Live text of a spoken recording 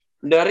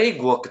Dari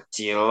gue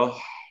kecil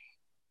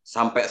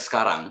sampai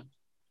sekarang,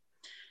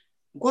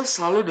 gue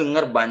selalu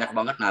dengar banyak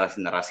banget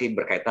narasi-narasi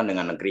berkaitan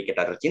dengan negeri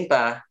kita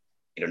tercinta,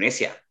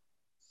 Indonesia.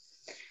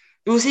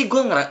 Dulu sih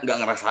gue nggak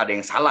ngerasa ada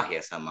yang salah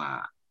ya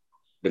sama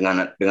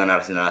dengan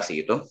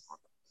narasi-narasi itu.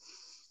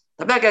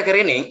 Tapi akhir-akhir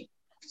ini,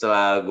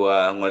 setelah gue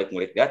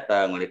ngulik-ngulik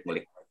data,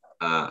 ngulik-ngulik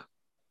uh,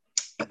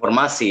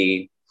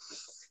 informasi,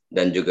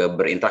 dan juga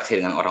berinteraksi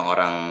dengan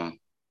orang-orang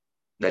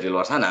dari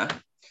luar sana,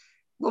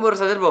 gue baru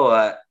sadar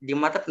bahwa di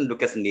mata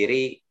penduduknya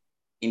sendiri,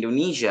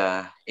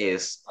 Indonesia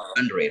is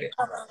underrated.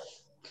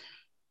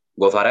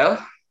 Gue Farel,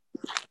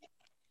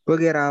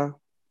 Gue Geral.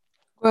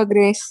 Gua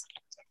Grace.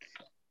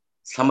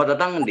 selamat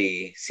datang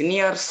di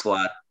Senior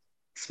SWAT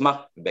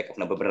SMAK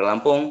Backup Bener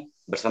Lampung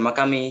bersama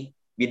kami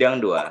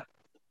Bidang 2.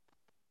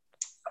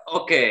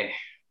 Oke,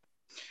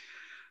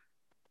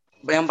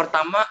 yang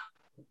pertama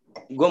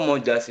gue mau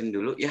jelasin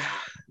dulu ya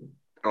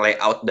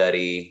layout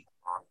dari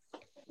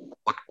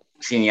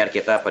senior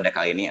kita pada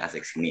kali ini.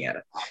 Asik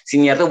senior.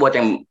 Senior tuh buat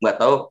yang nggak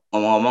tahu,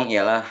 ngomong-ngomong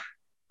ialah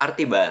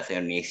arti bahasa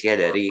Indonesia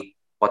dari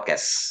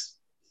podcast.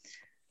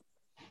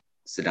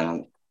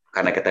 Sedang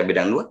karena kita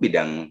bidang 2,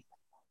 bidang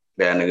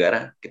bela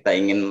negara, kita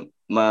ingin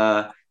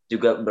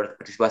juga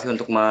berpartisipasi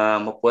untuk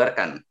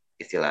mempopulerkan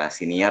istilah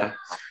senior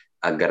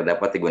agar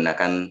dapat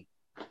digunakan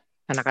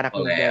Anak-anak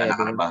oleh muda ya.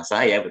 anak-anak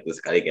bangsa ya, betul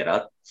sekali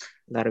Gerald.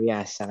 Luar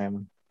biasa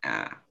memang.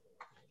 Nah,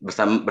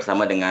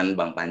 bersama dengan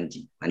Bang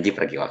Panji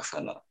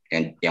Pragiwaksono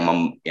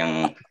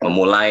yang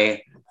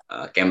memulai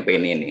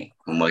campaign ini,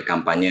 memulai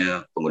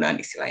kampanye penggunaan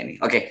istilah ini.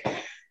 Oke.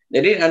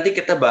 Jadi nanti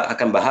kita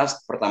akan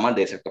bahas pertama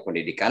dari sektor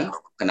pendidikan,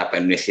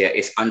 kenapa Indonesia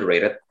is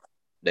underrated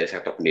dari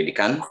sektor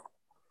pendidikan.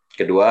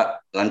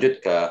 Kedua, lanjut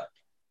ke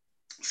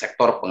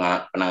sektor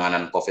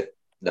penanganan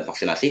COVID dan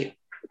vaksinasi,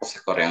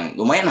 sektor yang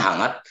lumayan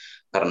hangat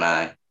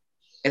karena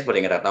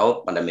seperti yang kita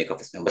tahu pandemi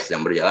COVID-19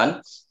 sedang berjalan.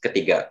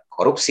 Ketiga,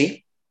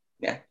 korupsi,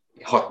 ya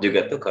hot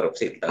juga tuh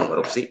korupsi, tentang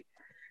korupsi.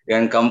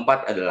 Dan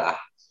keempat adalah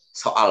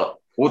soal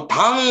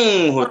hutang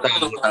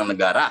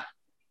negara.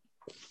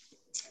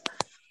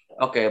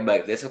 Oke,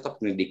 baik, dari sektor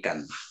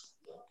pendidikan.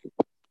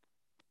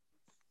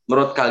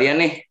 Menurut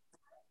kalian nih,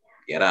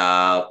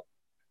 Gerald,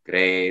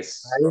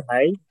 Grace,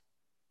 Hai.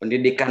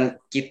 pendidikan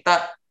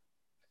kita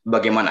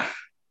bagaimana?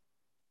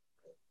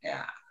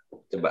 Ya,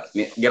 coba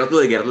Gerald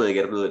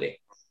dulu deh.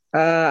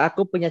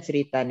 Aku punya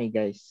cerita nih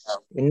guys.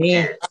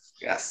 Ini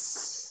Yes.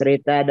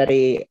 cerita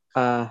dari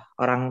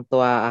orang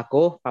tua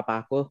aku,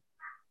 papa aku.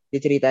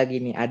 Dia cerita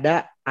gini,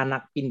 ada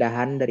anak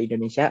pindahan dari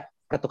Indonesia,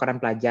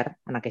 pertukaran pelajar,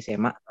 anak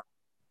SMA.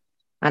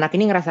 Anak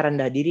ini ngerasa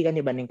rendah diri kan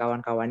dibanding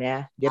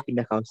kawan-kawannya. Dia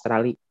pindah ke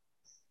Australia.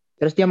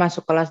 Terus dia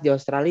masuk kelas di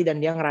Australia dan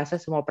dia ngerasa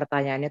semua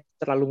pertanyaannya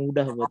terlalu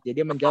mudah buat dia.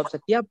 Dia menjawab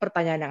setiap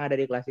pertanyaan yang ada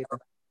di kelas itu.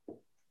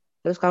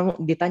 Terus kamu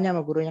ditanya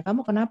sama gurunya,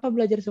 kamu kenapa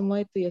belajar semua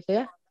itu ya?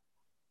 Saya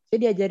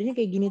diajarinnya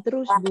kayak gini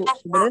terus, Bu.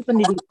 Sebenarnya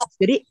pendidik.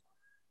 Jadi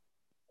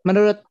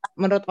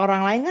menurut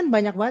orang lain kan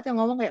banyak banget yang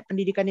ngomong kayak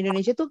pendidikan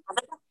Indonesia tuh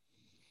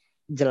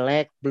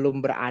jelek,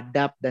 belum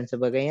beradab dan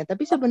sebagainya.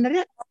 Tapi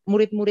sebenarnya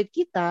murid-murid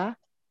kita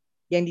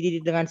yang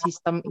dididik dengan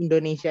sistem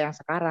Indonesia yang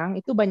sekarang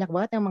itu banyak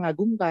banget yang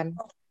mengagumkan.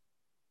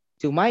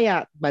 Cuma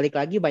ya balik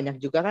lagi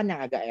banyak juga kan yang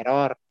agak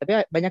error.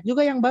 Tapi banyak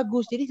juga yang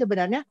bagus. Jadi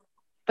sebenarnya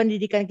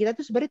pendidikan kita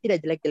tuh sebenarnya tidak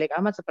jelek-jelek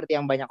amat seperti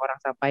yang banyak orang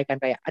sampaikan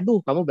kayak,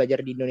 aduh kamu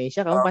belajar di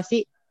Indonesia kamu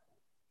pasti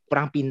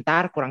kurang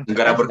pintar, kurang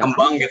Negara cerdas.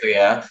 berkembang gitu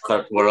ya,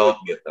 third world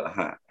gitu.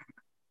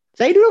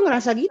 Saya dulu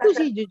ngerasa gitu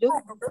sih jujur.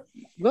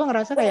 Gue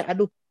ngerasa kayak,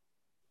 aduh,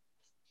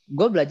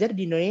 gue belajar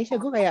di Indonesia,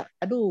 gue kayak,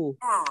 aduh,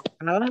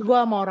 kalah gue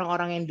sama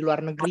orang-orang yang di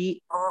luar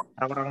negeri.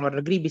 Orang-orang luar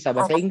negeri bisa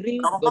bahasa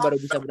Inggris, gue baru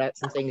bisa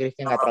bahasa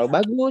Inggrisnya nggak terlalu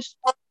bagus.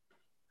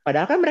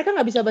 Padahal kan mereka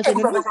nggak bisa bahasa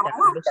Indonesia.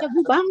 Harusnya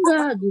gue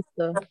bangga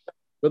gitu.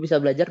 Gue bisa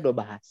belajar 2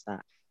 bahasa.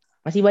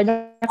 Masih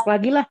banyak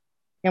lagi lah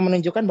yang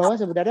menunjukkan bahwa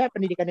sebenarnya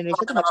pendidikan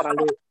Indonesia itu nggak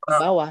terlalu di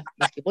bawah.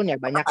 Meskipun ya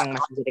banyak yang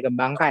masih bisa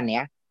dikembangkan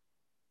ya.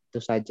 Itu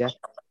saja.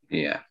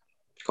 Iya.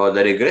 Kalau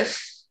dari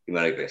Grace,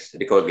 gimana Grace?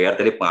 Jadi kalau Gerald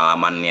tadi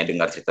pengalamannya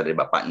dengar cerita dari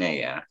bapaknya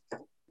ya.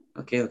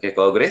 Oke.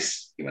 Kalau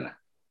Grace, gimana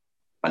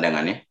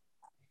pandangannya?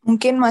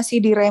 Mungkin masih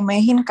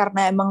diremehin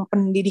karena emang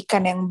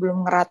pendidikan yang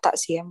belum ngerata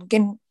sih ya.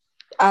 Mungkin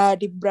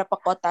di beberapa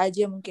kota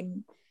aja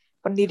mungkin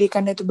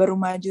pendidikan itu baru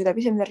maju. Tapi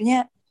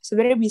sebenarnya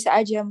bisa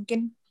aja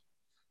mungkin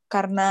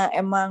karena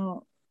emang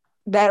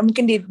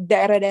mungkin di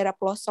daerah-daerah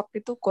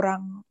pelosok itu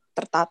kurang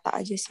tertata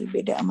aja sih,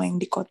 beda sama yang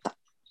di kota.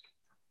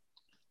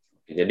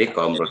 Jadi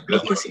kalau menurut gue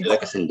masih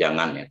ada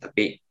kesenjangan ya,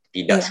 tapi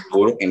tidak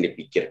seburuk yang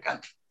dipikirkan.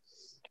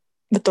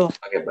 Betul.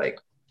 Oke, baik.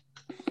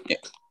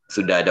 Ya,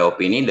 sudah ada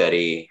opini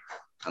dari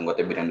anggota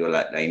bidang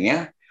 2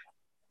 lainnya.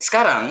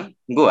 Sekarang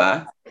gue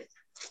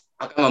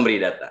akan memberi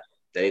data.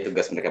 Jadi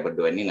tugas mereka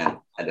berdua ini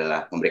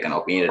adalah memberikan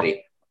opini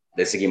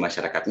dari segi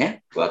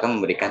masyarakatnya. Gue akan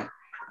memberikan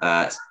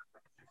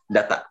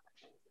data.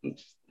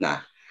 Nah,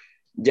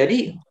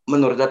 jadi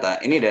menurut data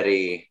ini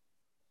dari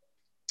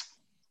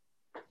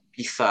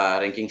PISA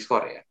ranking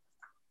score ya.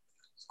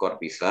 Skor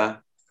PISA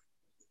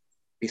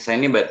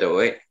ini BTW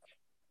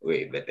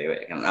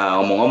kan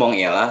ngomong-ngomong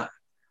ialah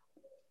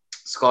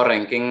skor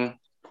ranking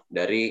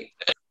dari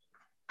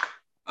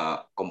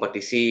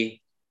kompetisi,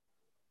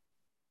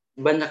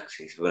 banyak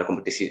sih sebenarnya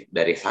kompetisi,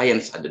 dari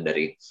sains, ada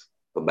dari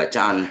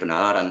pembacaan,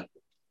 penalaran,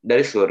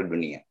 dari seluruh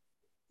dunia.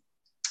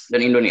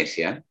 Dan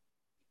Indonesia,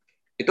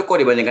 itu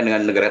kalau dibandingkan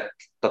dengan negara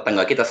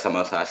tetangga kita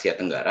sama Asia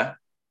Tenggara,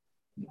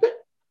 itu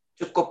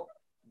cukup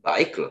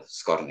baik loh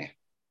skornya.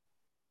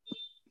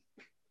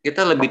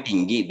 Kita lebih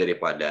tinggi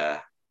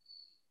daripada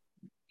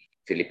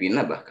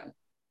Filipina, bahkan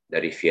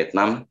dari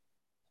Vietnam,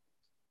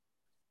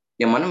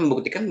 yang mana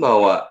membuktikan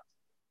bahwa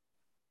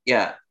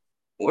ya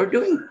we're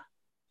doing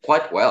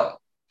quite well.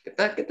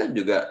 Kita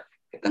juga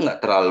kita nggak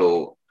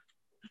terlalu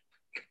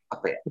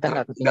apa ya, Kita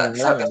nggak nggak ketinggalan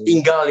lah.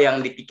 tinggal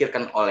yang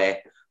dipikirkan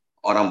oleh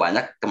orang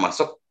banyak,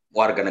 termasuk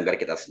warga negara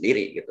kita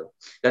sendiri gitu.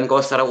 Dan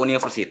kalau secara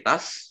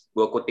universitas,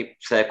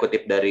 saya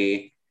kutip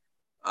dari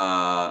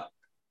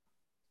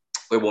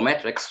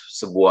Webometrics,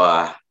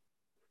 sebuah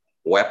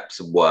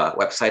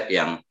website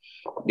yang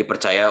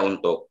dipercaya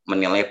untuk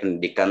menilai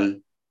pendidikan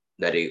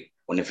dari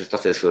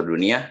universitas dari seluruh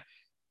dunia.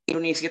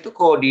 Indonesia itu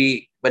kalau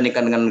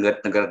dibandingkan dengan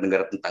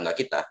negara-negara tetangga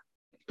kita,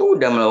 itu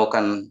udah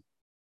melakukan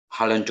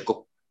hal yang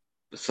cukup,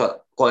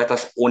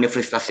 kualitas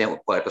universitasnya,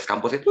 kualitas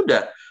kampus itu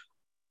udah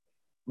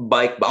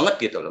baik banget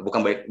gitu loh.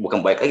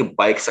 Bukan baik lagi,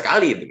 baik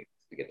sekali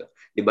gitu.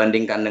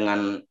 Dibandingkan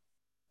dengan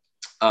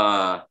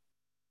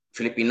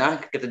Filipina,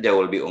 kita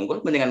jauh lebih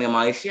unggul. Bandingkan dengan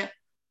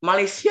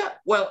Malaysia,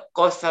 well,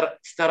 kalau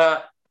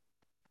secara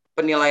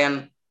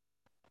penilaian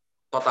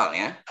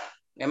totalnya,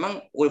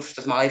 memang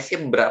Universitas Malaysia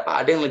berapa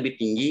ada yang lebih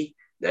tinggi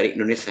dari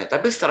Indonesia.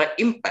 Tapi secara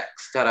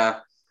impact, secara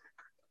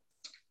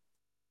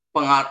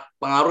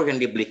pengaruh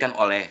yang diberikan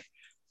oleh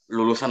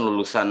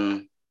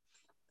lulusan-lulusan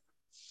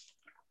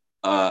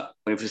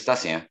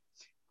universitasnya,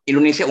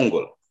 Indonesia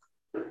unggul.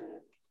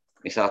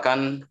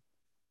 Misalkan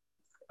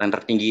yang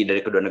tertinggi dari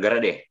kedua negara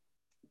deh,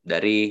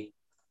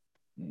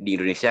 di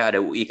Indonesia ada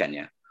UI kan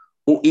ya.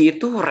 UI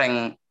itu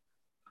rank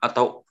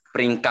atau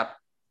peringkat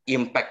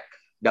impact,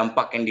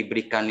 dampak yang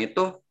diberikan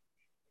itu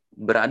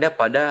berada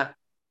pada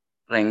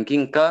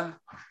ranking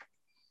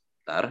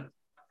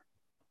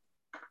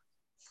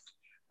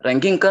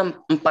ranking ke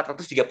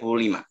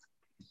 435.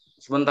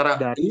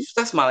 Sementara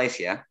Universitas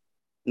Malaysia,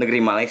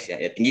 negeri Malaysia,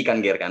 ya tinggi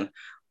kan Ger kan.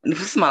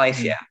 Universitas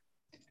Malaysia,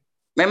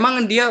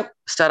 memang dia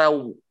secara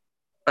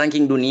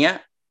ranking dunia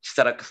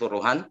secara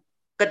keseluruhan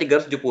ke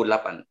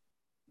 378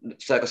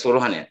 secara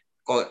keseluruhan ya.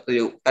 Kalau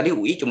tadi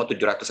UI cuma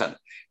 700-an.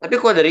 Tapi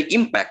kalau dari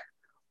impact,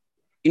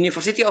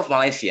 University of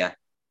Malaysia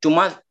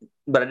cuma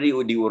berada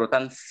di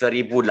urutan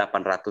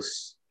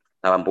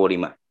 1885.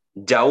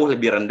 Jauh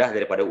lebih rendah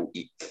daripada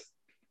UI.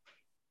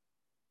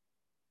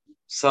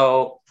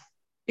 So,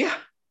 ya,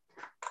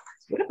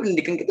 sebenarnya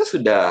pendidikan kita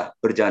sudah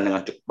berjalan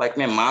dengan cukup baik.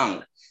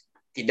 Memang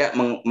tidak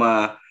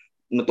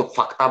menutup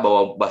fakta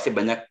bahwa masih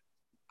banyak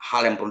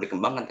hal yang perlu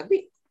dikembangkan.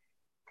 Tapi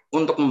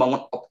untuk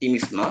membangun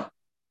optimisme,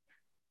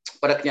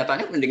 pada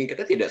kenyataannya pendidikan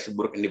kita tidak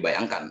seburuk yang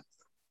dibayangkan.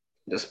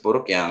 Tidak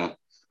seburuk yang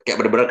kayak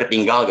benar-benar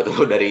ketinggal gitu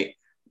dari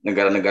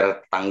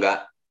negara-negara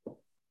tetangga.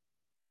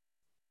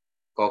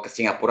 Kalau ke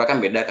Singapura kan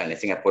beda kan ya.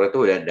 Singapura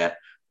itu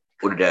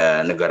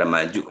udah negara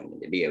maju kan.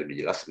 Jadi ya udah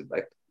jelas lebih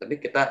baik. Tapi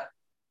kita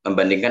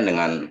membandingkan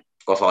dengan,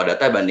 kalau soal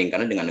data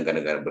bandingkannya dengan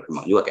negara-negara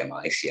berkembang juga kayak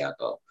Malaysia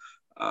atau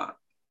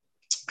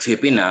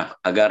Filipina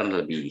agar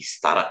lebih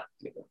setara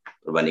gitu.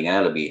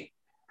 Perbandingannya lebih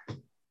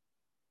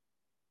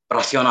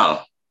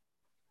rasional.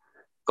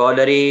 Kalau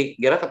dari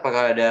Gerard,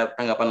 apakah ada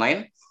tanggapan lain?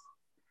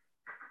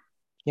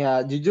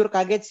 Ya, jujur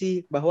kaget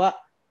sih bahwa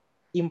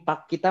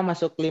impact kita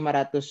masuk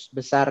 500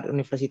 besar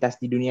universitas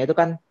di dunia itu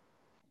kan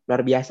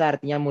luar biasa.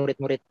 Artinya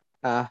murid-murid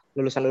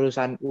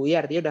lulusan-lulusan UI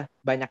artinya udah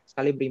banyak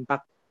sekali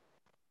berimpak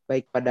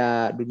baik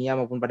pada dunia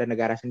maupun pada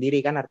negara sendiri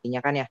kan, artinya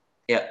kan ya.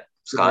 Ya,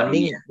 skala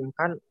dunia.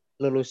 Bahkan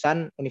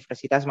lulusan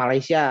Universitas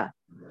Malaysia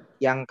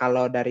yang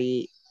kalau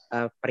dari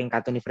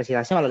peringkat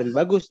universitasnya malah lebih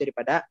bagus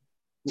daripada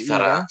UI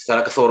kan.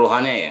 Secara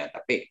keseluruhannya ya,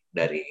 tapi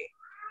dari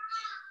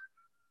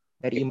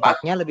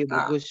impact-nya lebih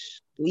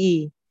bagus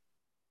UI.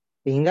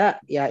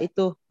 Sehingga ya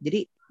itu,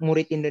 jadi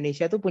murid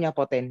Indonesia tuh punya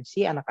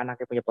potensi,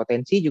 anak-anaknya punya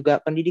potensi, juga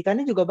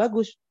pendidikannya juga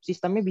bagus.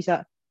 Sistemnya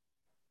bisa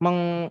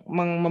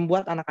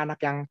membuat anak-anak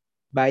yang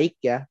baik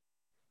ya,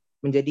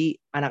 menjadi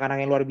anak-anak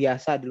yang luar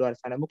biasa di luar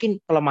sana. Mungkin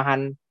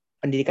kelemahan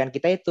pendidikan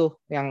kita itu,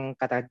 yang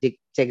kata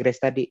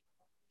Cegres tadi.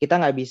 Kita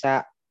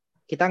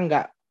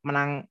nggak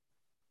menang,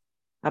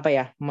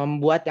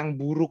 membuat yang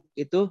buruk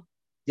itu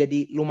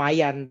jadi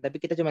lumayan, tapi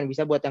kita cuma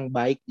bisa buat yang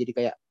baik jadi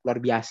kayak luar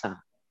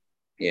biasa.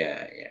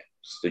 Ya,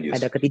 setuju.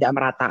 Ada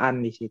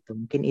ketidakmerataan di situ.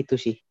 Mungkin itu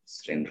sih.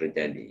 Sering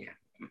terjadi ya.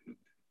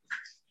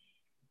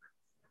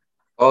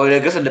 Oh, ya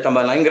Grace, ada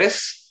tambahan lain,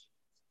 Grace?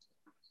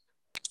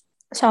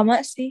 Sama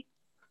sih.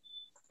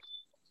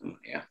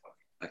 Ya,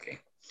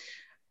 oke.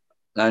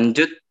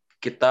 Lanjut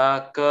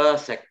kita ke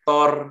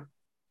sektor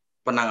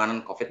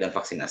penanganan COVID dan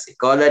vaksinasi.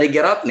 Kalau dari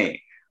Gerard nih,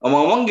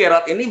 ngomong-ngomong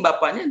Gerard ini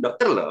bapaknya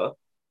dokter loh,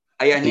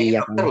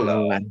 ayahnya dokter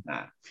loh.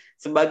 Nah,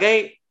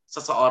 sebagai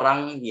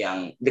seseorang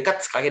yang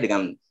dekat sekali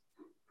dengan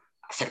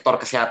sektor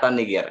kesehatan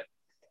nih, Ger,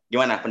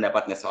 gimana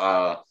pendapatnya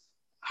soal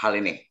hal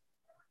ini?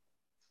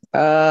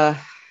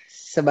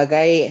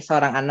 sebagai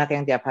seorang anak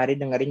yang tiap hari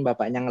dengerin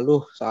bapaknya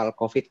ngeluh soal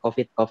COVID,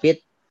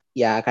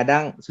 ya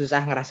kadang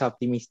susah ngerasa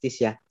optimistis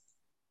ya.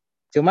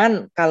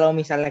 Cuman kalau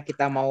misalnya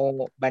kita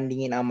mau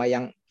bandingin sama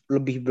yang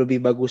lebih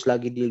lebih bagus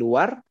lagi di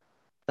luar,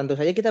 tentu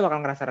saja kita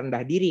bakal ngerasa rendah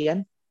diri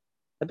kan.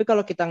 Tapi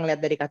kalau kita ngelihat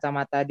dari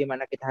kacamata di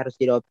mana kita harus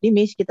jadi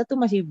optimis, kita tuh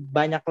masih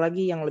banyak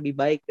lagi yang lebih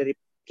baik dari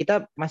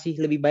kita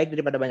masih lebih baik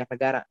daripada banyak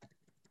negara.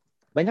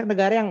 Banyak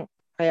negara yang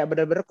kayak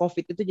benar-benar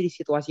COVID itu jadi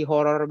situasi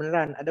horor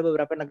beneran. Ada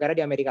beberapa negara di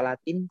Amerika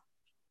Latin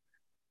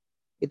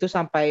itu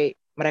sampai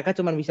mereka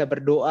cuma bisa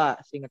berdoa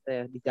seingat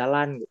saya di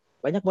jalan gitu.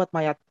 Banyak buat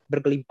mayat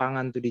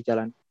bergelimpangan tuh di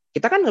jalan.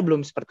 Kita kan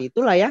belum seperti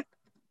itulah ya.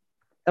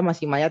 Kita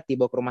masih mayat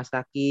dibawa ke rumah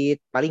sakit,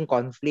 paling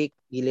konflik,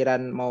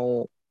 giliran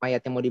mau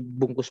mayatnya mau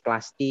dibungkus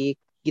plastik,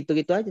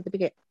 gitu-gitu aja.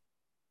 Tapi kayak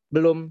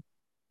belum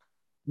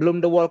belum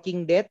The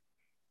Walking Dead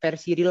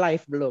versi real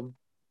life belum.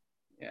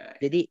 Ya,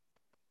 Jadi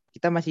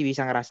kita masih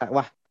bisa ngerasa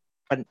wah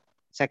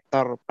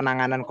sektor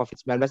penanganan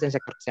COVID-19 dan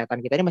sektor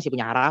kesehatan kita ini masih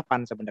punya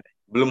harapan sebenarnya.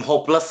 belum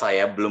hopeless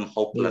saya, belum Belum.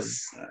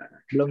 hopeless.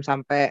 Belum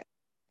sampai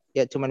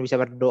ya cuman bisa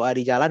berdoa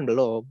di jalan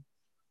belum.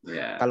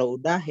 Ya. Kalau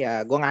udah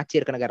ya gue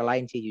ngacir ke negara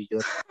lain sih jujur.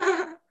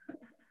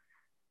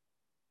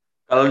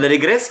 Kalau dari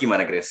Grace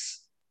gimana,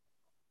 Grace?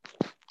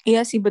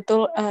 Iya sih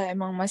betul,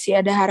 emang masih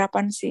ada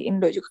harapan sih.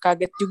 Indo juga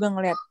kaget juga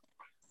ngelihat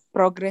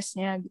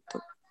progresnya gitu.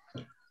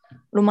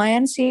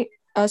 Lumayan sih,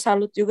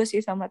 salut juga sih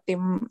sama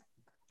tim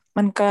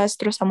Menkes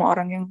terus sama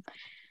orang yang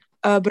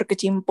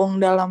berkecimpung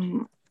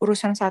dalam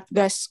urusan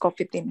Satgas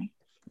COVID ini.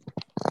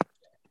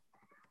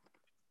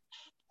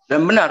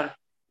 Dan benar,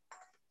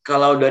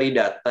 kalau dari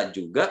data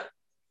juga,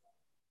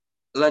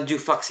 laju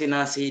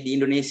vaksinasi di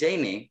Indonesia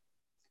ini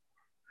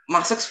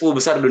masuk 10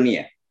 besar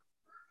dunia.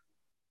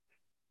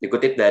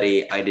 Dikutip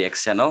dari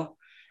IDX Channel.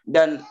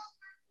 Dan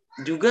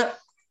juga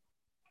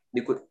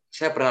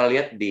saya pernah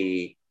lihat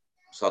di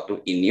suatu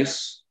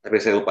e-news, tapi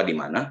saya lupa di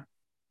mana.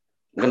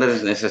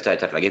 Mungkin saya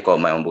cari lagi kalau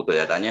mau butuh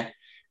datanya.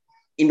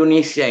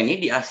 Indonesia ini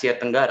di Asia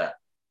Tenggara,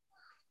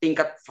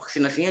 tingkat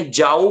vaksinasinya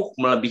jauh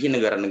melebihi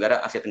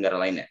negara-negara Asia Tenggara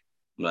lainnya.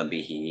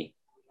 Melebihi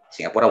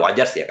Singapura,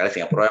 wajar sih ya, karena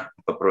Singapura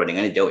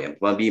perbandingannya jauh ya.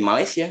 Melebihi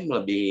Malaysia,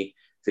 melebihi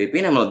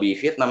Filipina, melebihi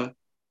Vietnam.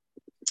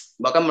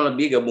 Bahkan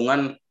melebihi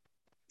gabungan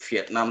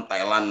Vietnam,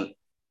 Thailand,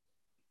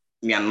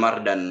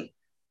 Myanmar, dan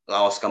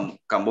Laos,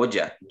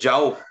 Kamboja.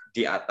 Jauh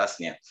di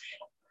atasnya.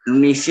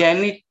 Indonesia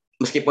ini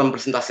meskipun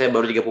persentasenya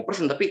baru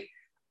 30%, tapi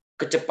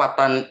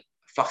kecepatan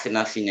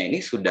vaksinasinya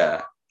ini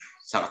sudah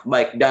sangat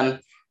baik.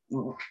 Dan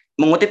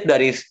mengutip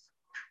dari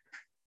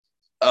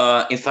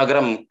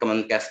Instagram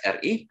Kemenkes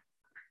RI,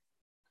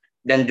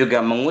 dan juga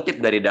mengutip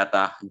dari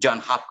data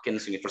Johns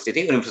Hopkins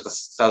University,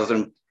 universitas salah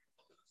satu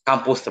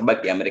kampus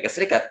terbaik di Amerika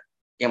Serikat,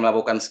 yang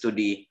melakukan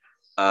studi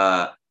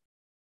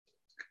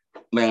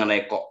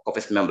mengenai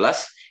COVID-19,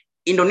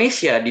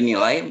 Indonesia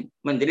dinilai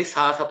menjadi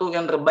salah satu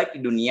yang terbaik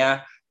di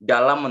dunia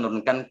dalam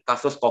menurunkan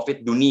kasus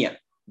COVID dunia.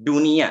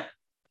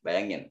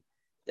 Bayangin.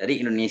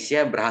 Jadi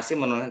Indonesia berhasil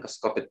menurunkan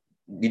kasus COVID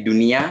di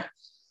dunia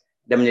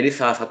dan menjadi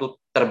salah satu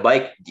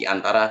terbaik di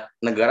antara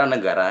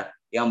negara-negara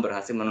yang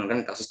berhasil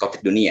menurunkan kasus COVID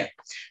dunia.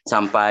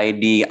 Sampai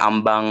di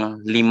ambang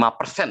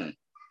 5%.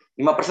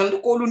 5% itu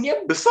kok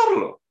dunia besar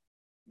loh.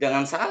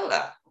 Jangan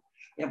salah.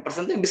 Yang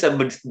persen itu bisa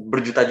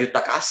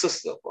berjuta-juta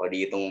kasus loh kalau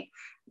dihitung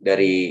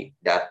dari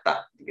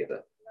data gitu.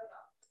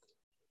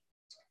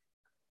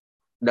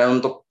 Dan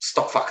untuk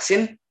stok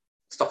vaksin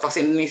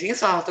Indonesia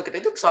salah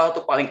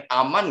satu paling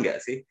aman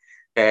nggak sih?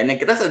 Kayaknya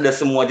kita sudah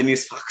semua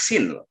jenis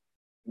vaksin loh.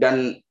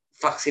 Dan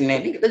vaksinnya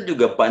ini kita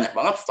juga banyak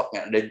banget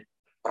stoknya, ada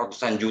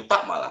ratusan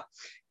juta malah.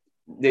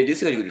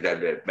 Jadi juga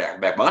ada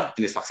banyak banget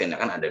jenis vaksinnya,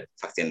 kan ada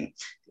vaksin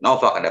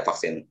Sinovac, ada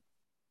vaksin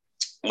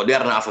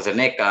Moderna,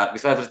 AstraZeneca,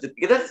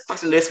 kita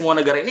vaksin dari semua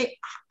negara ini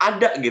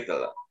ada gitu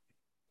loh.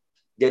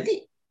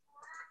 Jadi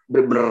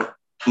benar-benar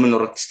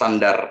menurut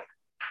standar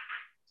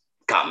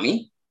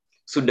kami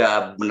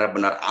sudah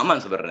benar-benar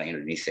aman sebenarnya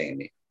Indonesia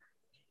ini.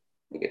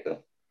 Begitu.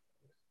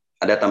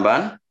 Ada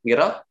tambahan,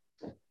 Gira?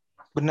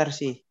 Benar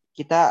sih.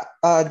 Kita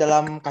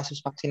dalam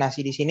kasus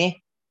vaksinasi di sini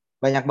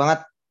banyak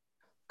banget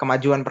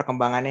kemajuan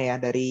perkembangannya ya,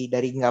 dari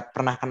nggak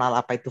pernah kenal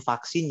apa itu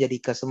vaksin jadi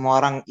ke semua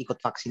orang ikut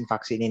vaksin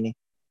ini.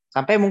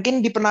 Sampai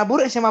mungkin di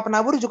SMA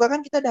Penabur juga kan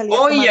kita udah lihat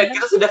Oh iya, kan?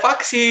 kita sudah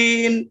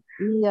vaksin.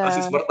 Iya.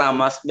 Dosis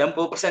pertama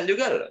 90%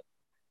 juga loh.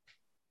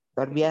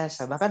 Luar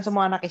biasa. Bahkan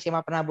semua anak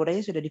SMA Penabur aja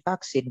sudah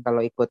divaksin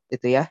kalau ikut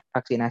itu ya,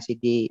 vaksinasi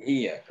di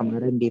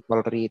kemarin di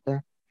Polri itu.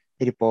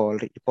 Di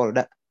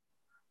Polda.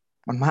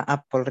 Mohon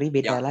maaf, Polri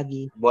beda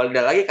lagi.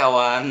 Beda lagi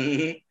kawan.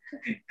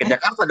 Ke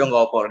Jakarta dong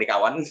kalau Polri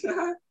kawan.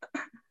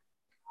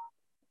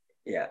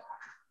 Ya,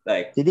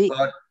 baik. Jadi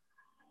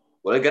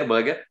boleh Gar,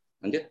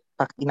 lanjut.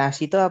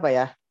 Vaksinasi itu apa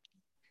ya?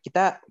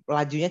 Kita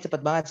lajunya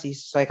cepet banget sih,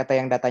 sesuai kata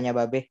yang datanya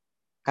Babe.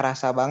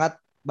 Kerasa banget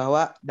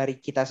bahwa dari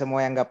kita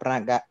semua yang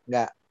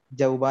nggak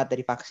jauh banget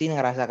dari vaksin,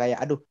 ngerasa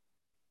kayak aduh,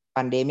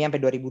 pandemi sampai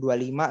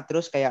 2025,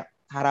 terus kayak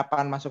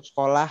harapan masuk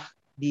sekolah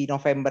di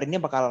November ini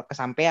bakal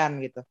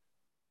kesampaian gitu.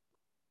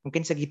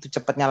 Mungkin segitu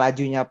cepatnya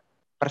lajunya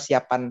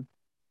persiapan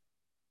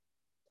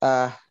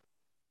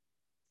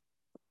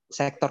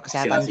sektor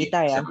kesehatan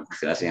kita ya,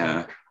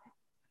 vaksinasinya.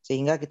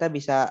 sehingga kita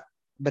bisa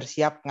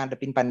bersiap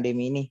ngadepin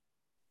pandemi ini.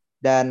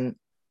 Dan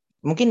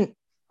mungkin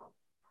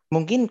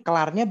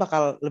kelarnya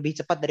bakal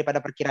lebih cepat daripada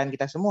perkiraan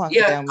kita semua.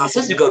 Iya,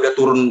 kasus juga udah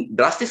turun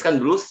drastis kan,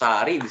 dulu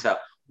sehari bisa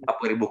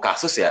 40.000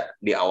 kasus ya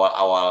di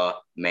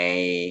awal-awal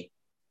Mei,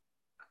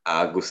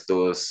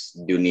 Agustus,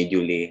 Juni,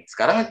 Juli.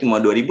 Sekarang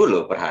cuma 2.000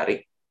 loh per hari.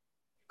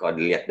 Kalau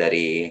dilihat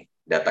dari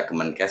data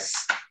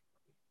Kemenkes.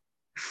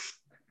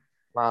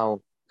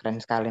 Wow, keren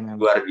sekali memang.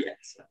 Luar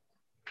biasa.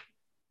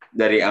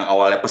 Dari yang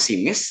awalnya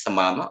pesimis,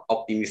 sama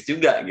optimis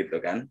juga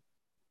gitu kan.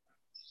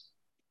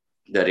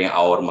 Dari yang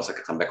awal rumah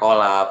sakit sampai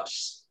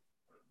kolaps.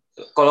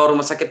 Kalau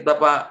rumah sakit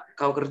Bapak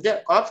kau kerja,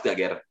 kolaps gak,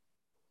 Ger?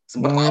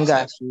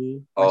 Enggak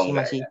sih,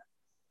 masih. Ya?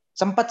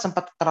 Sempat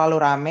terlalu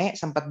rame,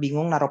 sempat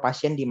bingung naruh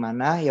pasien di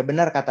mana. Ya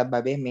benar kata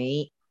Babe,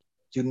 Mei,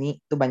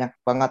 Juni itu banyak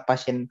banget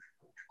pasien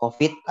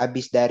COVID.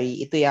 Habis dari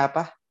itu ya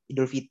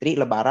Idul Fitri,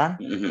 Lebaran.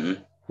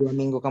 2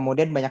 minggu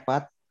kemudian banyak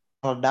banget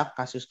meledak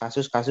kasus.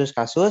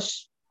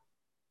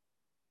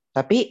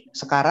 Tapi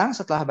sekarang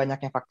setelah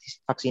banyaknya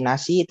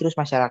vaksinasi, terus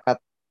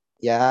masyarakat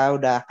ya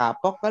udah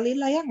kapok kali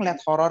lah ya ngeliat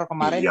horor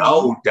kemarin. Ya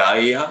udah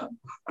ya.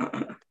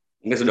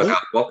 Ini sudah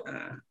kapok.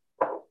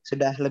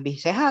 Sudah lebih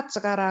sehat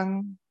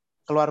sekarang.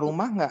 Keluar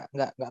rumah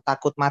nggak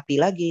takut mati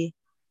lagi.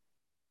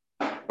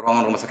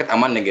 Ruangan rumah sakit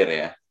aman ya, Ger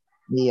ya?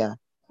 Iya.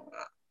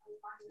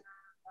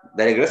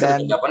 Dari Grace ada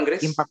Dan tanggapan,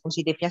 Grace? impak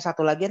positifnya satu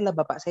lagi adalah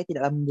bapak saya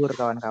tidak lembur,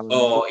 kawan-kawan.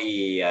 Oh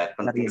iya,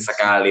 penting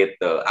sekali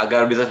tuh.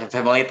 Agar bisa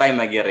family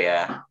time ya, Ger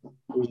ya?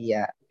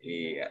 Iya.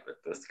 Iya,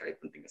 betul sekali,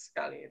 penting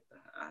sekali itu.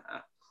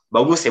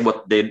 Bagus ya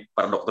buat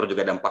para dokter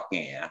juga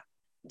dampaknya ya.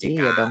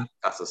 Jika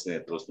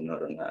kasusnya terus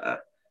menurun.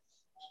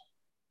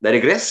 Dari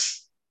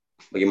Grace,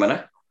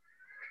 bagaimana?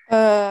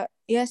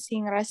 Ya sih,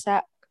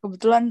 ngerasa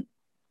kebetulan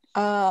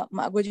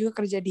mak gue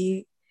juga kerja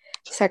di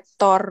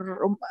sektor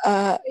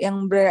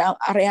yang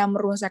area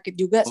rumah sakit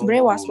juga.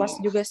 Sebenarnya was-was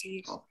juga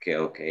sih. Oke.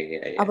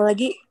 Ya.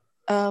 Apalagi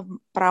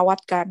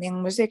perawat kan, yang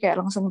mesti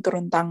kayak langsung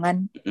turun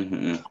tangan.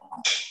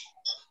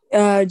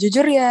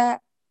 Jujur ya,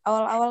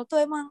 awal-awal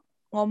tuh emang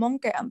ngomong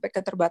kayak sampai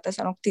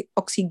keterbatasan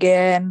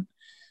oksigen,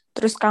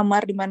 terus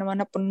kamar di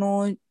mana-mana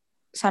penuh,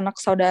 sanak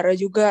saudara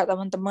juga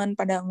teman-teman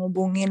pada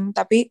ngubungin,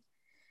 tapi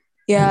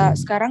ya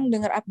sekarang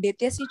dengar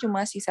update-nya sih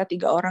cuma sisa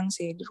 3 orang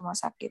sih di rumah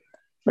sakit.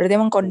 Berarti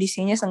emang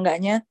kondisinya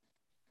seenggaknya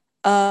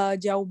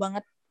jauh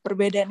banget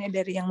perbedaannya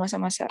dari yang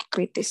masa-masa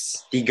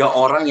kritis. 3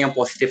 orang yang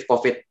positif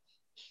COVID.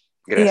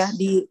 Grace. Iya,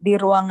 di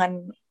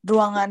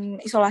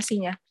ruangan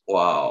isolasinya.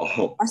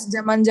 Wow. Pas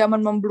zaman-zaman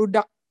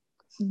membludak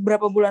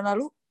berapa bulan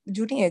lalu,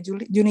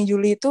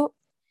 Juni-Juli itu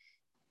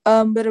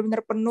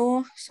benar-benar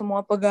penuh,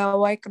 semua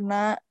pegawai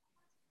kena,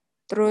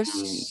 terus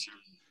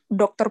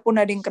dokter pun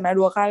ada yang kena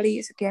 2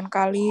 kali, sekian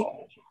kali.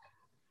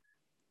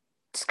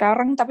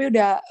 Sekarang tapi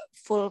udah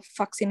full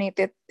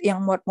vaccinated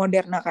yang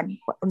Moderna kan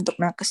untuk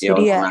nakes. Ya,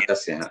 jadi ya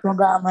nakes, ya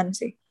semoga aman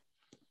sih.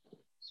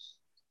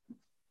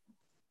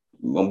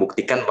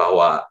 Membuktikan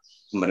bahwa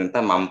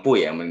pemerintah mampu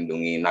ya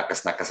melindungi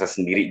nakes-nakesnya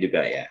sendiri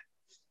juga ya.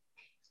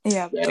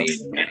 Iya, betul.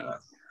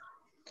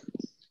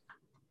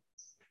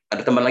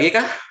 Ada teman lagi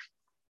kah?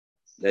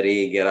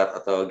 Dari Gerard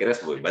atau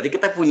Grace? Berarti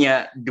kita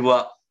punya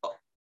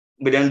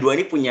Bidang 2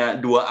 ini punya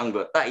 2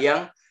 anggota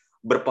yang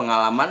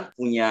berpengalaman,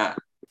 punya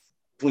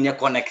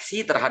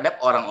koneksi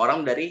terhadap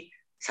orang-orang dari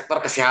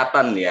sektor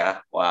kesehatan ya.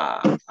 Wah,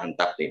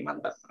 mantap nih,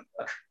 mantap.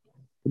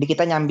 Jadi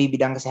kita nyambi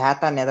bidang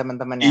kesehatan ya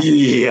teman-teman ya.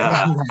 Iya.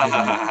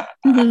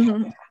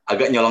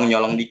 Agak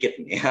nyolong-nyolong dikit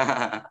nih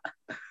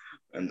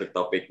untuk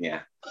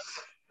topiknya.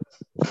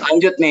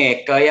 Lanjut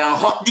nih ke yang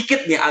hot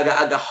dikit nih,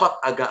 agak-agak hot,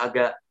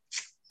 agak-agak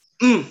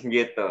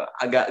gitu,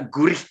 agak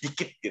gurih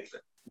dikit gitu.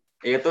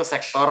 Yaitu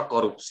sektor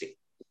korupsi.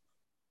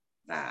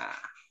 Nah,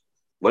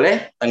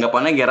 boleh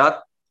tanggapannya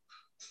Gerard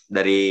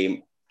dari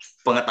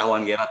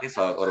pengetahuan Gerard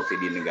soal korupsi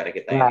di negara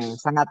kita ini?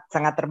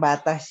 Sangat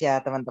terbatas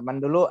ya teman-teman.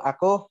 Dulu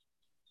aku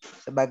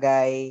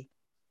sebagai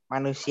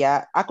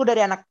manusia, aku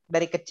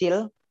dari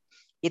kecil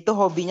itu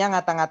hobinya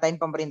ngata-ngatain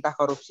pemerintah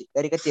korupsi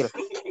dari kecil.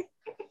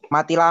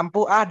 Mati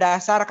lampu,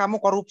 dasar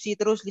kamu korupsi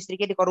terus,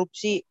 listriknya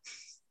dikorupsi.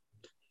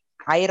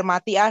 Air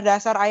mati,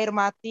 dasar air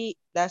mati,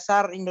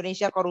 dasar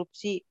Indonesia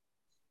korupsi.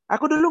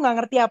 Aku dulu nggak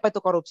ngerti apa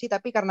itu korupsi,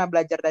 tapi karena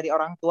belajar dari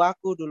orang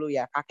tuaku dulu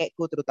ya,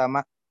 kakekku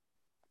terutama,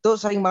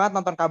 tuh sering banget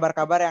nonton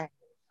kabar-kabar yang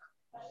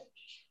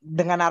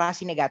dengan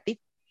narasi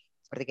negatif,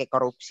 seperti kayak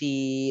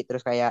korupsi,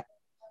 terus kayak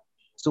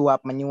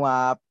suap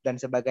menyuap dan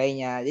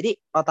sebagainya. Jadi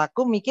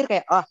otakku mikir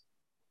kayak,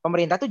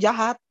 pemerintah tuh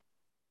jahat,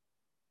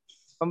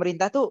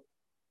 pemerintah tuh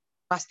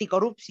pasti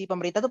korupsi,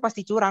 pemerintah tuh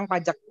pasti curang,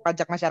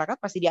 pajak masyarakat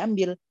pasti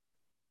diambil.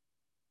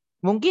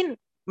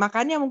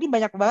 Makanya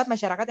banyak banget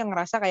masyarakat yang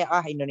ngerasa kayak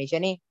Indonesia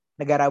nih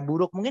negara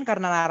buruk, mungkin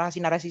karena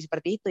narasi-narasi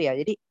seperti itu ya.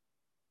 Jadi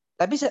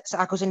tapi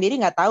aku sendiri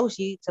nggak tahu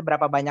sih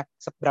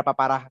seberapa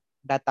parah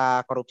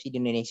data korupsi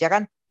di Indonesia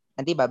kan.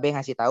 Nanti Babe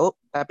ngasih tahu.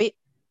 Tapi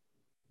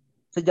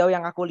sejauh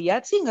yang aku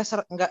lihat sih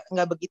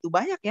nggak begitu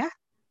banyak ya.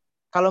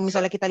 Kalau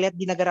misalnya kita lihat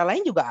di negara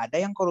lain juga ada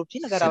yang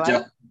korupsi negara lain.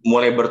 Sejak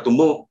mulai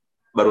bertumbuh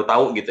baru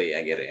tahu gitu ya,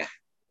 Ger ya.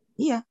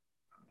 Iya.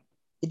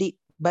 Jadi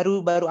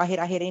baru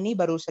akhir-akhir ini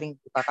baru sering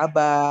buka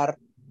kabar,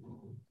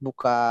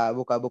 buka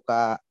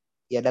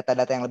ya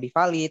data-data yang lebih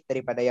valid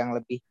daripada yang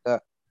lebih ke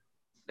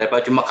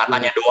Daripada cuma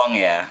katanya doang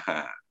ya.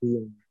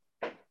 iya.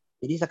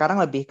 Jadi sekarang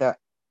lebih ke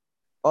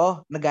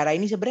negara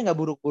ini sebenarnya nggak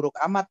buruk-buruk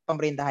amat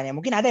pemerintahannya.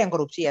 Mungkin ada yang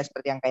korupsi ya,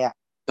 seperti yang kayak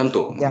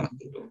Tentu. yang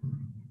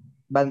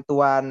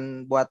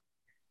bantuan buat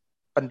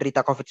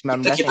penderita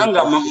COVID-19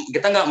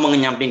 Kita nggak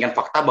menyampingkan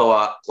fakta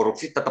bahwa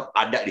korupsi tetap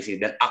ada di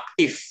sini dan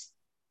aktif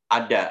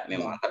ada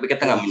memang. Tapi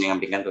kita nggak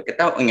menyampingkan itu.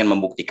 Kita ingin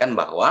membuktikan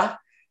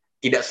bahwa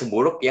tidak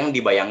seburuk yang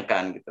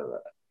dibayangkan gitu loh.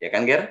 Ya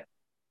kan, Ger?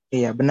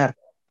 Iya, benar.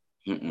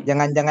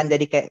 Jangan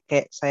jadi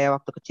kayak saya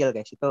waktu kecil,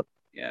 guys. Itu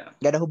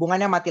nggak ada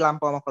hubungannya mati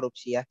lampu sama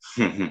korupsi ya,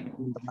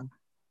 teman-teman.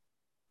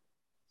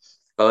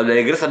 Kalau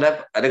dari Grace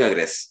ada nggak,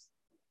 Grace,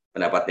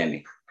 pendapatnya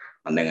nih,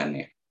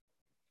 pandangannya?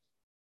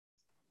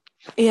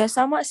 Iya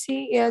sama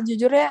sih, ya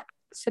jujur ya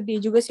sedih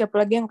juga sih,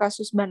 apalagi yang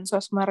kasus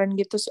bansos kemarin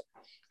gitu,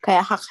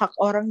 kayak hak-hak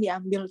orang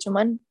diambil,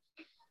 cuman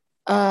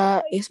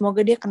ya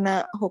semoga dia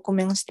kena hukum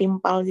yang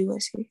setimpal juga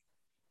sih,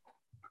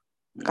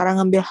 karena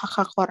ngambil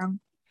hak-hak orang.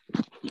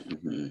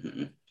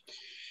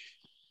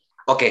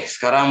 Oke,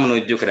 sekarang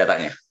menuju ke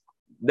datanya.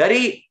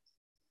 Dari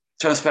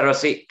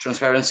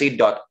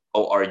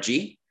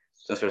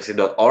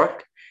transparency.org,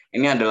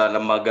 ini adalah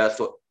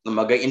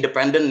lembaga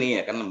independen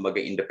nih ya kan,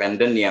 lembaga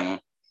independen yang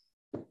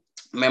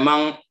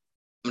memang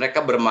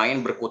mereka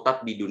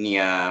berkutat di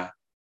dunia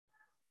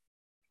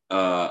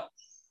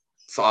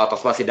soal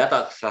transparansi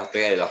data, salah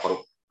satunya adalah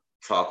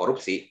soal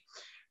korupsi.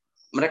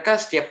 Mereka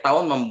setiap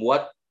tahun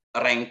membuat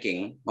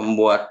ranking,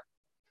 membuat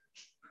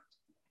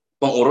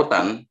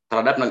pengurutan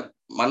terhadap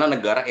mana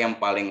negara yang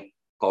paling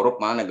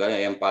korup, mana negara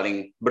yang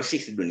paling bersih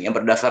di dunia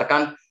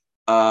berdasarkan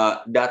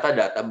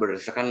data-data,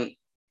 berdasarkan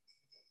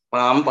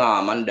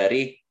pengalaman-pengalaman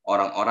dari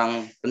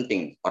orang-orang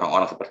penting,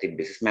 orang-orang seperti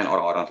businessman,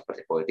 orang-orang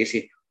seperti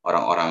politisi,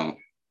 orang-orang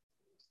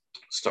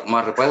stock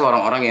market,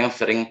 orang-orang yang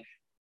sering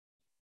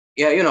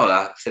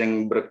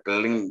sering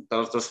berkeliling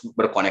terus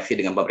berkoneksi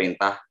dengan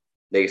pemerintah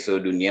dari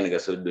seluruh dunia, negara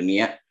seluruh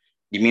dunia,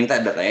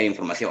 diminta datanya,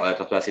 informasi oleh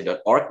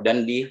transparency.org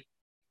dan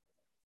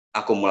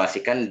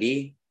diakumulasikan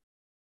di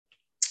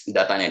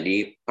datanya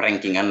di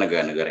rankingan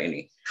negara-negara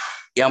ini.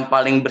 Yang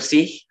paling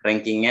bersih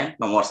rankingnya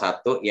nomor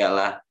 1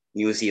 ialah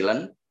New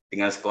Zealand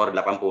dengan skor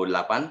 88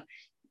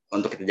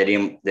 untuk kita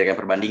jadikan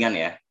perbandingan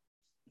ya.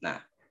 Nah,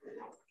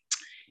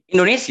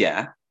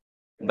 Indonesia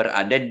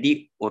berada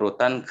di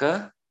urutan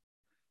ke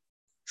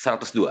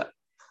 102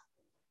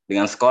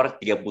 dengan skor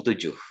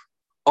 37.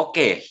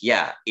 Oke,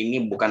 ya,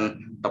 ini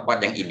bukan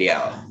tempat yang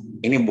ideal.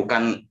 Ini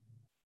bukan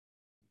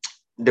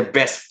the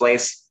best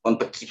place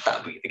untuk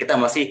kita. Kita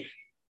masih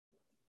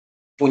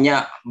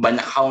punya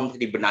banyak hal untuk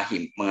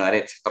dibenahi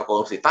mengenai sektor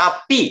korupsi.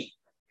 Tapi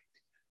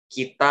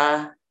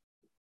kita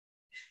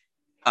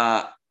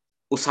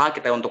usaha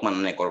kita untuk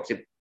mengenai korupsi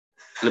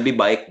lebih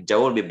baik,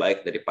 jauh lebih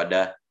baik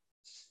daripada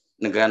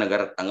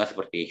negara-negara tetangga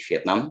seperti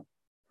Vietnam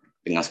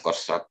dengan skor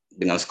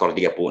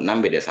 36,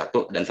 beda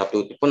 1, dan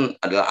 1 itu pun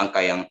adalah angka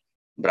yang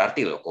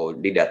berarti loh kalau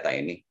di data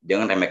ini.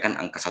 Jangan remehkan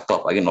angka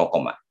 1 apalagi 0,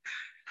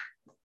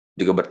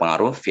 juga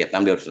berpengaruh.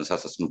 Vietnam di urutan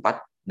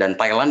 104 dan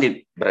Thailand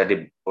berada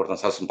di urutan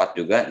 104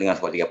 juga dengan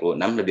skor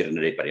 36, lebih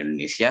rendah daripada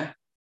Indonesia.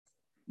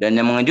 Dan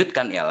yang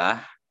mengejutkan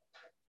ialah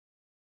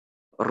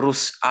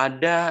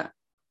ada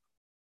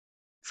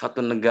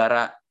satu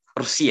negara,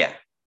 Rusia.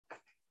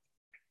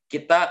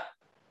 Kita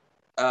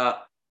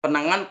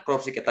penanganan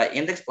korupsi kita,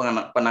 indeks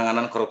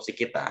penanganan korupsi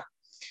kita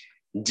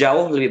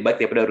jauh lebih baik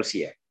daripada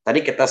Rusia.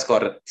 Tadi kita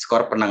skor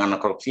penanganan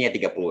korupsinya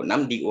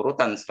 36 di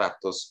urutan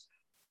 102,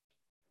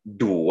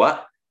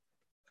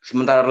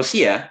 sementara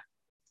Rusia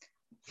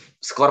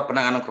skor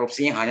penanganan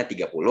korupsinya hanya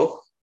 30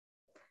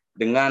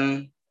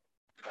 dengan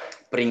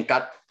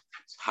peringkat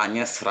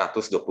hanya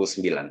 129.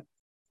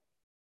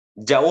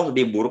 Jauh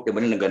lebih buruk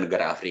dibanding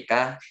negara-negara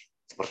Afrika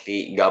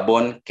seperti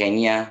Gabon,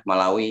 Kenya,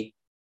 Malawi,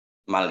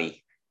 Mali.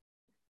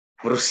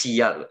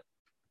 Rusia,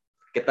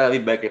 kita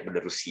lebih baik daripada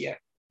Rusia.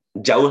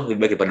 Jauh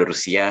lebih baik daripada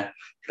Rusia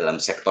dalam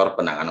sektor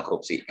penanganan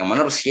korupsi. Yang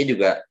mana Rusia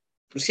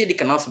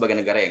dikenal sebagai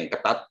negara yang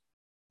ketat,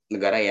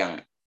 negara yang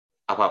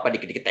apa-apa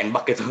dikit-dikit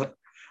tembak gitu.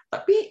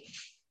 Tapi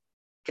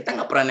kita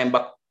nggak pernah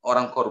nembak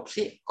orang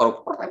koruptor,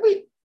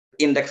 tapi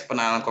indeks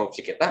penanganan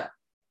korupsi kita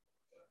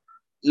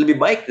lebih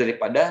baik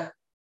daripada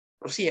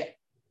Rusia.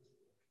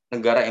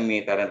 Negara yang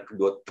militer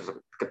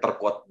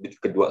terkuat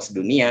kedua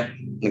sedunia,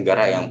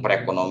 negara yang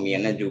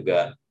perekonomiannya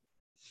juga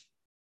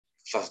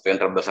salah satu yang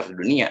terbesar di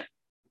dunia.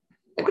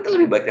 Tapi kita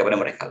lebih baik daripada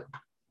mereka.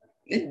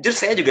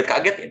 Justru saya juga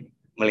kaget ya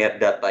melihat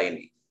data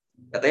ini.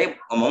 Datanya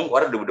ngomong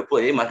keluar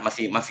 2020, jadi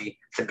masih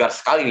segar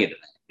sekali nih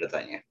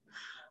datanya.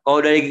 Kalau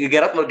dari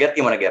Gerard, menurut Gerard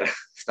gimana, Gerard?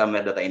 Setelah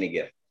melihat data ini,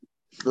 Gerard?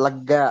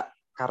 Lega,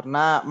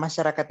 karena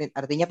masyarakat,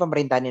 artinya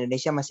pemerintahan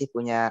Indonesia masih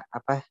punya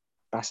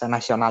rasa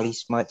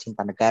nasionalisme,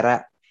 cinta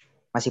negara,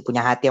 masih punya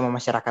hati sama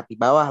masyarakat di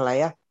bawah lah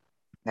ya.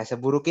 Nggak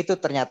seburuk itu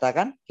ternyata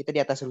kan. Kita di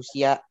atas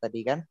Rusia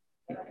tadi kan,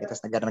 di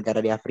atas negara-negara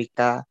di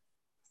Afrika.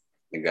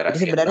 Negara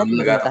Vietnam,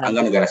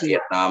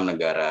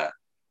 negara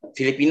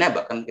Filipina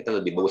bahkan kita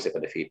lebih bagus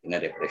daripada Filipina,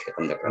 daripada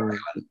Vietnam, daripada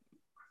Thailand.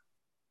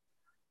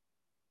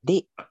 Jadi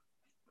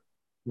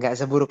nggak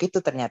seburuk itu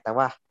ternyata.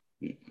 Wah,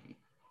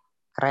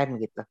 keren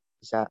gitu.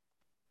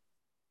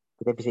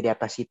 Kita bisa di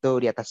atas itu,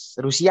 di atas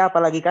Rusia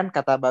apalagi kan,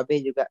 kata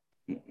Babe juga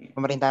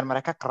pemerintahan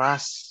mereka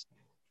keras.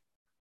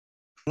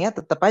 Ya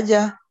tetap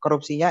aja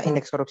korupsinya,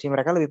 indeks korupsi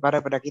mereka lebih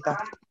parah pada kita.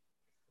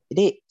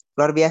 Jadi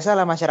luar biasa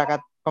lah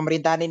masyarakat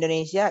pemerintahan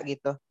Indonesia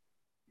gitu.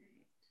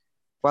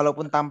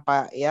 Walaupun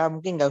tanpa ya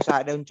mungkin nggak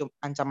usah ada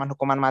ancaman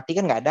hukuman mati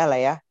kan nggak ada lah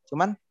ya.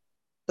 Cuman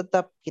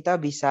tetap kita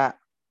bisa,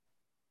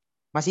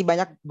 masih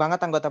banyak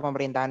banget anggota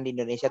pemerintahan di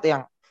Indonesia tuh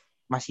yang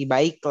masih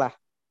baik lah,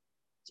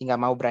 sehingga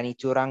mau berani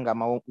curang, nggak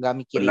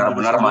mikirin diri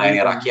Benar-benar sendiri, melayani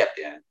dan rakyat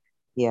ya.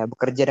 ya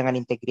bekerja dengan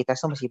integritas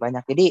tuh masih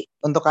banyak. Jadi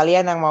untuk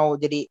kalian yang mau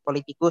jadi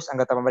politikus,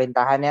 anggota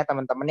pemerintahan ya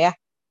teman-teman ya,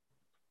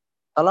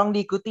 tolong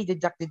diikuti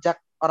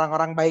jejak-jejak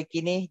orang-orang baik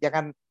ini,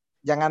 jangan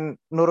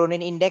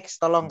nurunin indeks,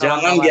 tolong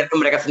Jangan kawan-kawan. biarkan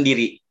mereka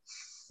sendiri.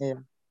 Ya.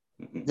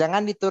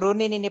 Jangan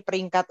diturunin, ini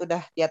peringkat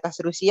udah di atas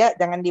Rusia,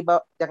 jangan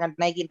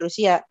naikin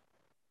Rusia.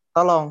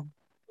 Tolong.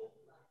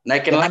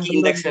 Naikin Jangan lagi turun,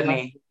 indeksnya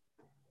nih.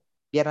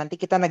 biar nanti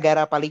kita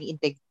negara paling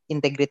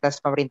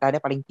integritas pemerintahannya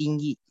paling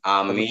tinggi.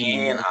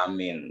 Amin,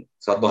 amin.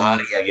 Suatu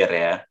hari ya, Ger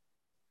ya.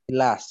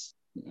 Jelas.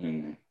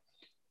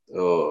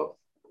 Tuh.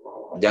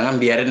 Jangan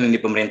biarin di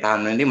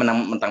pemerintahan ini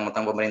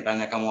mentang-mentang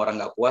pemerintahannya kamu orang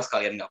nggak puas,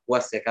 kalian nggak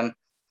puas ya kan.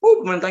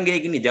 Pemerintahan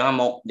gini,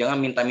 jangan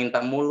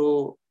minta-minta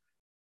mulu.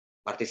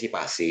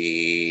 Partisipasi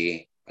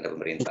pada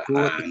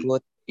pemerintahan.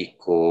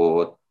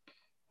 Ikut.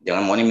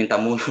 Jangan maunya minta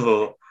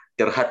mulu.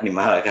 Curhat nih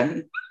malah kan.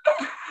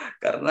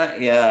 Karena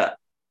ya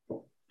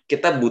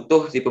kita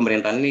butuh di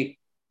pemerintahan ini,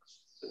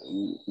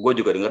 gue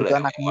juga dengar dari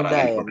orang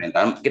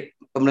yang di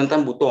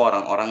pemerintahan butuh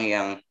orang-orang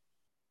yang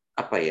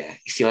apa ya,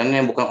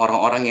 istilahnya bukan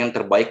orang-orang yang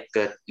terbaik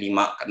ke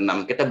 5, ke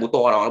 6. Kita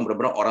butuh orang-orang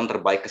benar-benar orang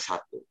terbaik ke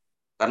 1.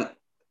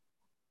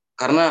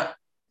 Karena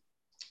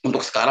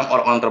untuk sekarang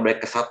orang-orang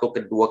terbaik ke 1, ke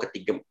 2, ke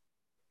 3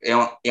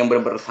 yang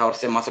benar-benar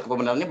seharusnya masuk ke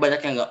pemerintahan ini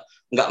banyak yang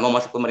nggak mau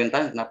masuk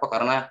pemerintahan. Kenapa?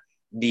 Karena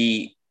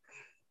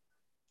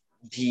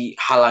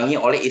dihalangi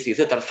oleh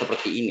isu-isu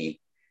seperti ini,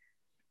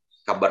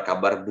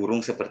 kabar-kabar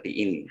burung seperti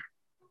ini.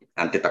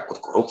 Nanti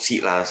takut korupsi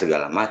lah,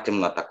 segala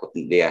macam lah, takut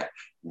dia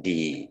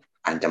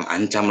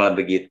diancam-ancam lah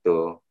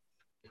begitu.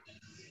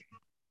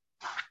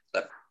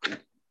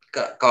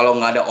 Kalau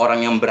nggak ada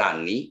orang yang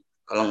berani,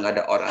 kalau nggak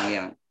ada orang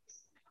yang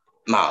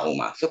mau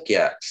masuk,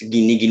 ya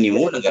segini-gini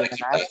mulu negara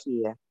kita.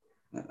 Ya.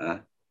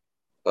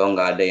 Kalau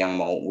nggak ada yang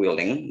mau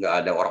willing,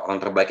 nggak ada orang-orang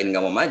terbaik yang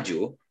nggak mau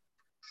maju,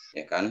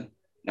 ya kan,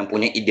 yang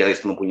punya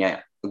idealisme,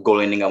 punya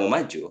goal ini nggak mau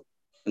maju,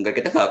 negara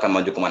kita nggak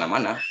akan maju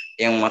kemana-mana.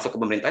 Yang masuk ke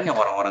pemerintahan yang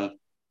orang-orang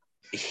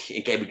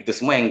kayak begitu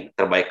semua, yang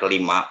terbaik ke 5,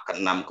 ke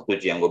 6, ke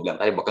 7 yang gue bilang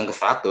tadi, bahkan ke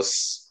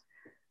 100.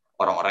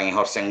 Orang-orang yang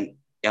harus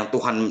yang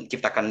Tuhan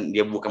ciptakan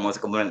dia bukan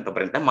masuk ke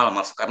pemerintahan, malah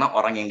masuk karena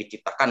orang yang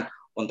diciptakan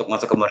untuk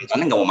masuk ke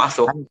pemerintahan nggak mau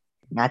masuk.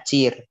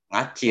 Ngacir.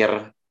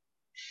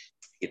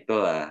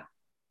 Itulah.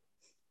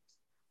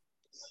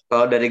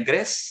 Kalau dari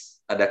Grace,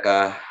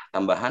 adakah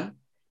tambahan?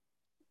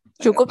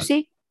 Cukup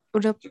sih,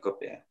 udah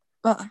cukup ya.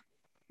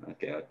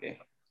 Oke.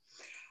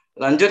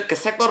 Lanjut ke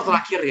sektor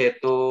terakhir,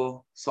 yaitu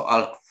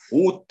soal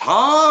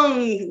hutang.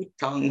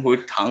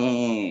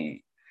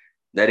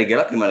 Dari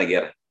Gerard gimana,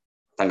 Ger?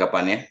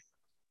 Tanggapannya?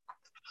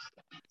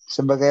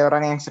 Sebagai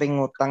orang yang sering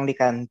ngutang di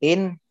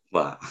kantin,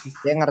 wah,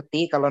 saya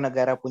ngerti kalau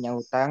negara punya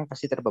hutang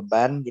pasti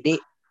terbeban. Jadi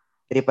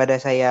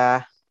daripada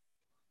saya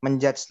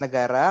menjudge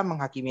negara,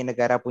 menghakimi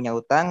negara punya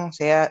hutang,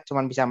 saya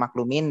cuma bisa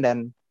maklumin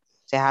dan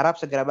saya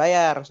harap segera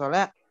bayar.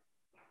 Soalnya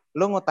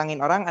lu ngutangin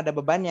orang ada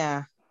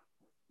bebannya.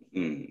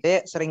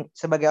 Saya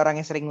sebagai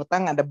orang yang sering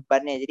ngutang ada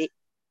bebannya. Jadi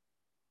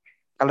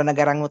kalau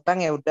negara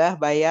ngutang ya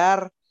udah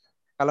bayar,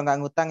 kalau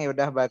nggak ngutang ya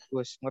udah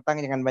bagus.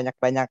 Ngutang jangan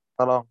banyak-banyak,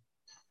 tolong.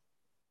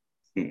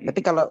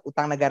 Tapi kalau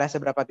utang negara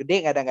seberapa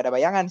gede nggak ada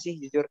bayangan sih,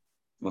 jujur.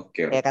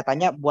 Kayak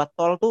katanya buat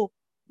tol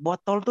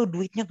tuh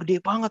duitnya gede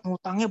banget,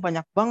 ngutangnya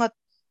banyak banget.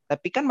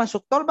 Tapi kan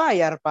masuk tol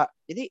bayar, Pak.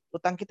 Jadi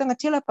utang kita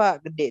ngecil apa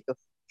gede tuh?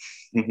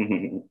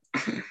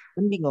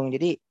 Kan bingung.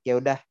 Jadi ya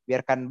udah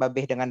biarkan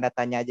Babeh dengan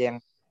datanya aja yang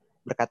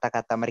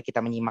berkata-kata. Mari kita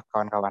menyimak,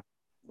 kawan-kawan.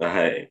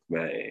 Baik.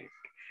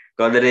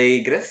 Kalau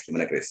dari Grace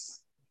gimana,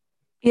 Grace?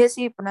 Iya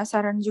sih,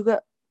 penasaran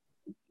juga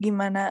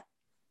gimana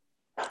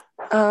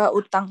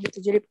utang gitu.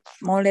 Jadi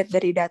mau lihat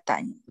dari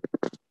datanya.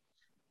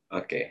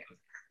 Oke.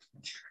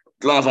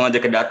 Langsung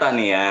aja ke data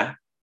nih ya.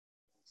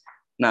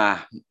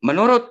 Nah,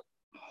 menurut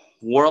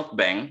World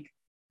Bank,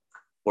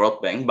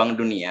 Bank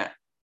Dunia,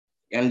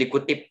 yang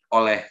dikutip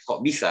oleh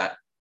Kok Bisa,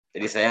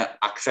 jadi saya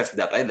akses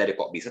datanya dari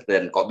Kok Bisa,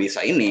 dan Kok Bisa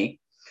ini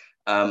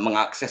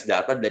mengakses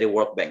data dari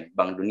World Bank,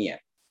 Bank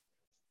Dunia.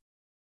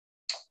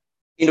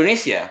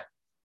 Indonesia,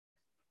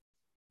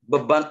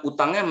 beban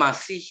utangnya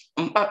masih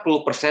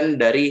 40%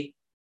 dari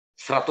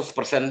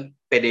 100%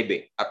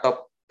 PDB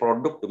atau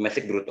produk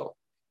domestik bruto.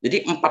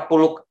 Jadi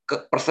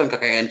 40%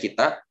 kekayaan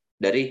kita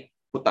dari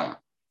hutang.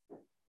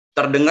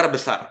 Terdengar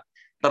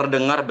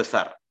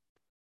besar.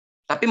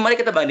 Tapi mari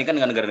kita bandingkan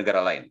dengan negara-negara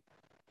lain.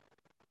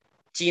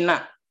 Cina,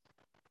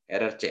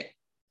 RRC,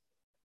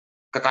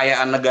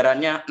 kekayaan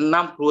negaranya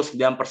 69%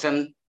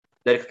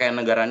 dari kekayaan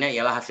negaranya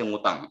ialah hasil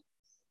ngutang.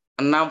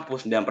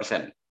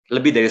 69%,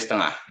 lebih dari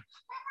setengah.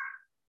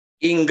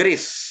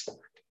 Inggris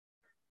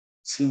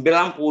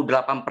 98%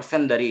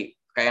 dari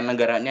kekayaan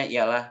negaranya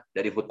ialah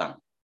dari hutang.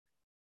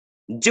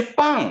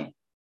 Jepang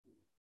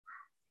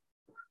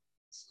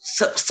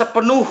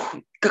sepenuh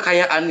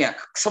kekayaannya,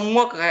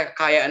 semua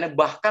kekayaannya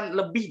bahkan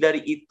lebih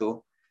dari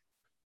itu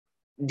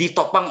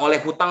ditopang oleh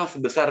hutang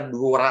sebesar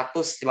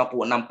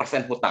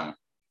 256% hutang.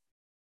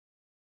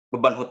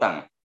 Beban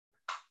hutang.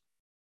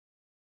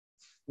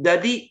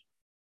 Jadi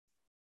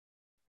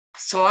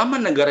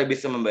selama negara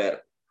bisa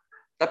membayar,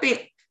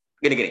 tapi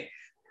gini,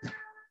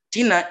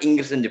 Cina,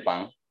 Inggris, dan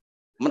Jepang,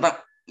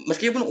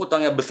 meskipun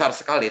utangnya besar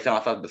sekali,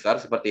 sangat besar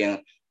seperti yang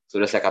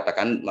sudah saya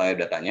katakan melalui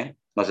datanya,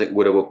 maksud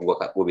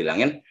gue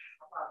bilangin,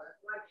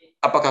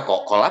 apakah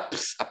kok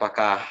kolaps?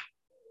 Apakah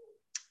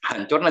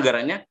hancur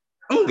negaranya?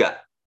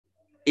 Enggak.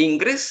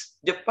 Inggris,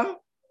 Jepang,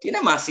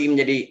 Cina masih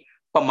menjadi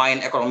pemain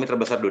ekonomi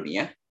terbesar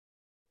dunia.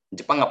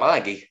 Jepang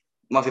apalagi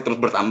masih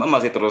terus bertambah,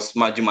 masih terus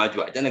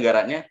maju-maju aja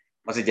negaranya,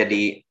 masih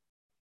jadi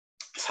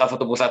salah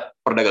satu pusat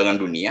perdagangan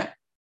dunia.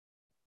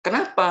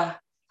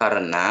 Kenapa?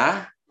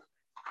 Karena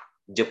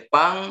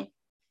Jepang,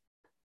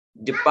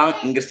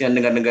 Inggris, dan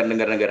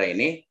negara-negara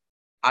ini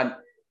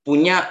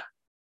punya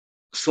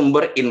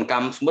sumber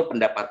income, sumber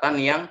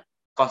pendapatan yang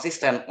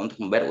konsisten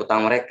untuk membayar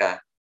utang mereka.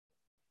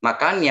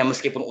 Makanya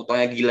meskipun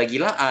utangnya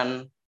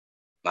gila-gilaan,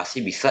 masih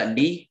bisa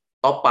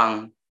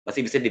ditopang,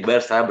 masih bisa dibayar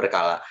secara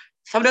berkala.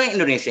 Sama dengan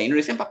Indonesia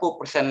 40%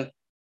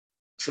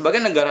 sebagai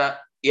negara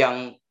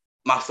yang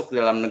masuk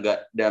dalam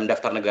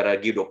daftar negara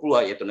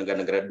G20, yaitu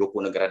negara-negara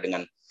 20 negara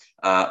dengan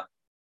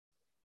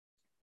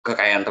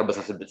kekayaan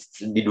terbesar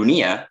di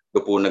dunia,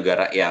 20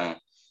 negara yang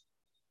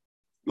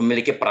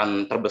memiliki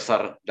peran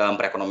terbesar dalam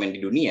perekonomian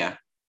di dunia.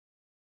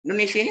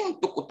 Indonesia ini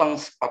untuk utang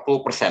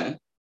 40%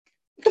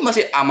 itu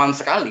masih aman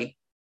sekali.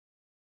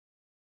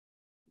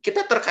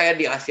 Kita terkaya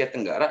di Asia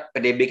Tenggara,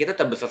 PDB kita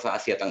terbesar se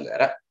Asia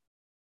Tenggara.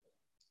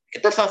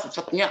 Kita salah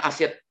satunya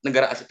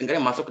negara Asia Tenggara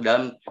yang masuk ke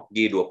dalam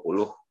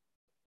G20.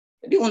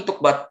 Jadi untuk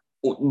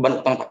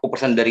beban utang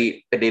 40% dari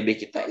PDB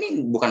kita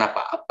ini bukan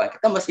apa-apa.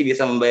 Kita masih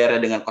bisa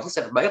membayarnya dengan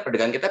konsisten. Bahkan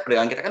perdagangan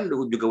kita kan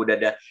juga udah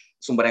ada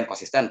sumber yang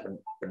konsisten.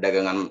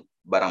 Perdagangan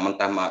barang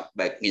mentah,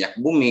 baik minyak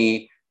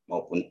bumi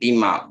maupun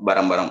timah,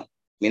 barang-barang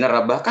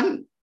mineral,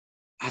 bahkan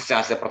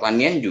hasil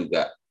pertanian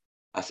juga,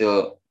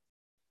 hasil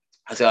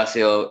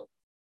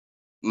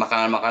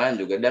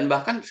makanan-makanan juga, dan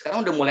bahkan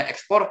sekarang udah mulai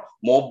ekspor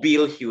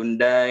mobil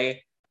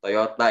Hyundai,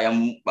 Toyota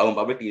yang bangun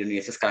pabrik di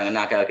Indonesia sekarang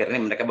ini. Akhir-akhir ini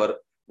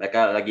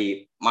mereka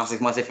lagi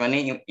masif-masifnya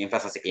nih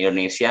investasi ke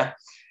Indonesia,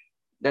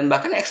 dan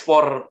bahkan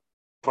ekspor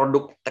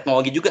produk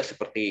teknologi juga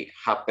seperti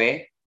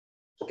HP.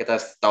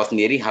 Kita tahu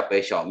sendiri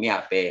HP Xiaomi,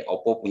 HP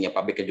Oppo punya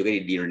pabriknya juga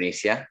di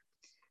Indonesia.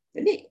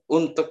 Jadi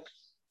untuk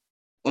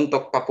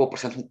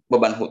 40%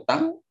 beban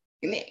hutang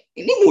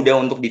ini mudah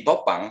untuk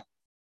ditopang.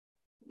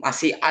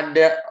 Masih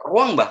ada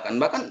ruang, bahkan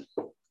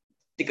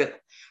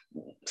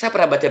saya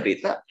pernah baca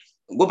berita,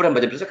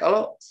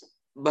 kalau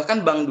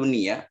bahkan Bank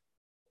Dunia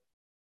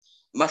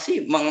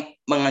masih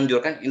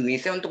menganjurkan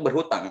Indonesia untuk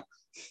berhutang.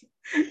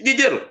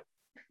 Jujur,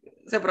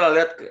 saya pernah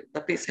lihat,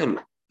 tapi saya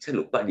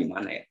lupa di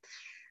mana ya.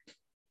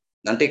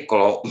 Nanti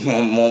kalau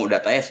mau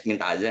datanya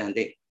minta aja,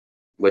 nanti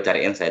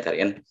saya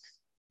cariin.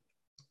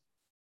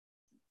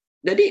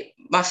 Jadi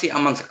masih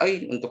aman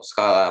sekali untuk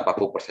skala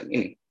 40%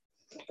 ini.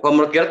 Kalau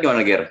menurut Gerard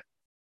gimana, Gerard?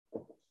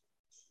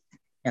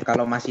 Ya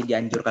kalau masih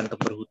dianjurkan untuk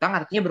berhutang,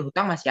 artinya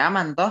berhutang masih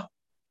aman toh.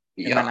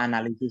 Dengan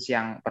analisis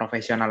yang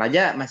profesional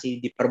aja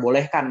masih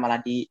diperbolehkan, malah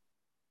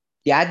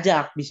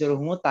diajak, disuruh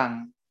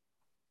ngutang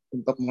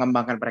untuk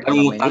mengembangkan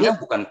perekonomian. Ngutangnya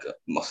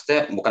maksudnya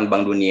bukan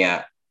Bank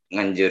Dunia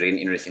nganjurin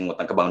Indonesia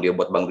ngutang ke Bank Dunia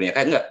buat Bank Dunia,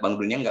 kayak enggak, Bank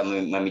Dunia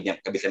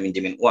nggak bisa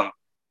minjemin uang.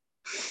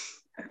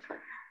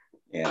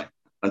 Ya,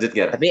 lanjut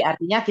Gerard. Tapi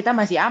artinya kita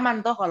masih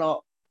aman toh,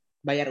 kalau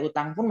bayar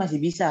utang pun masih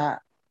bisa.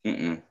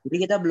 Jadi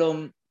kita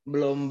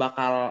belum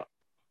bakal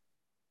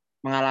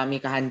mengalami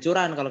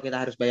kehancuran kalau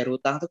kita harus bayar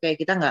utang tuh, kayak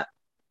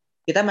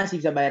kita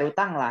masih bisa bayar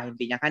utang lah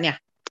intinya kan ya.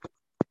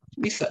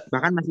 Bisa.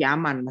 Bahkan masih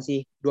aman,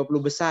 masih 20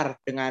 besar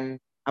dengan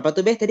apa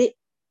tuh tadi?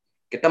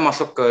 Kita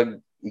masuk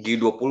ke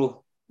G20,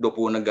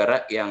 20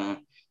 negara yang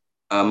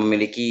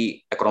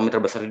memiliki ekonomi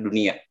terbesar di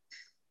dunia.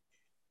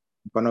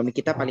 Ekonomi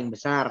kita paling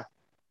besar.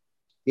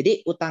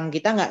 Jadi utang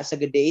kita nggak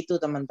segede itu,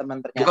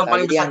 teman-teman, ternyata. Bukan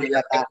paling besar,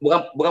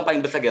 bukan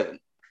paling besar gitu.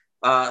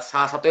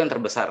 Salah satu yang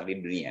terbesar di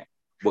dunia.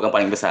 Bukan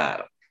paling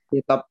besar.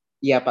 Di top.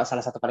 Iya Pak, salah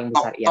satu paling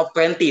besar. Top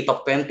 20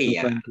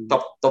 ya.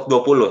 Top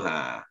 20.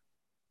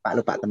 Pak,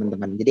 lupa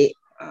teman-teman. Jadi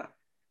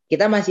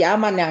kita masih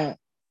aman. Yang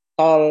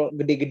tol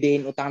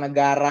gede-gedein utang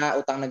negara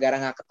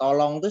nggak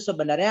ketolong tuh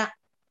sebenarnya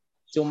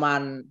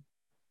cuman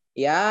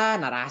ya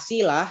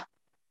narasi lah.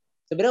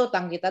 Sebenarnya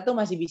utang kita tuh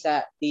masih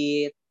bisa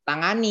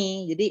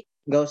ditangani. Jadi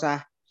nggak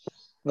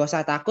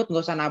usah takut,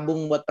 nggak usah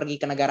nabung buat pergi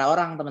ke negara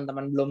orang,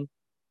 teman-teman.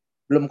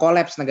 Belum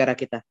kolaps negara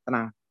kita,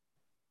 tenang.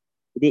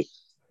 Jadi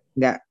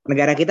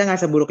negara kita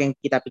nggak seburuk yang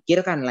kita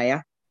pikirkan lah ya.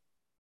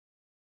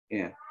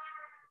 Iya.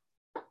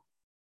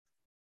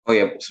 Oh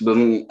ya,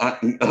 sebelum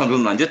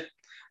lanjut,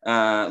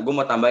 gue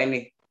mau tambahin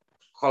nih.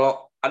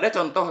 Kalau ada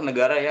contoh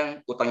negara yang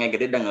utangnya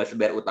gede dan nggak bisa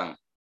bayar utang.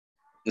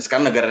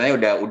 Sekarang negaranya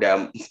udah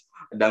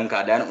dalam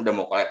keadaan udah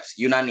mau kolaps.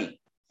 Yunani.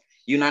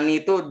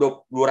 Yunani itu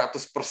 200%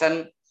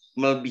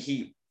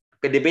 melebihi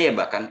PDB ya,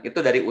 bahkan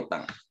itu dari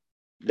utang.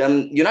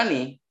 Dan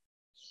Yunani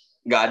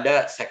nggak ada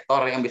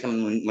sektor yang bisa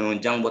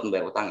menunjang buat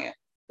membayar utang ya.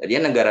 Jadi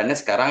negaranya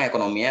sekarang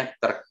ekonominya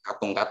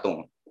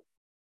terkatung-katung.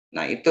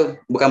 Nah itu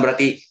bukan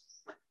berarti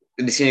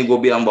di sini gue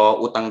bilang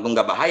bahwa utang itu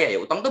nggak bahaya ya.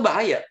 Utang itu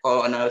bahaya.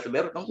 Kalau analisa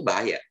bayar utang itu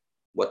bahaya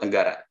buat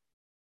negara.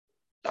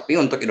 Tapi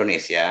untuk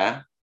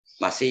Indonesia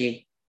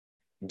masih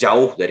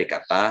jauh dari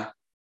kata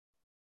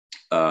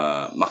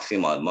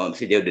maksimal,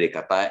 masih jauh dari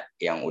kata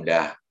yang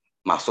udah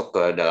masuk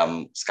ke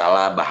dalam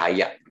skala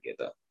bahaya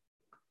gitu.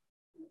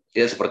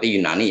 Tidak seperti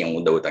Yunani yang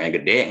udah utangnya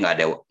gede,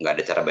 nggak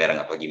ada cara bayar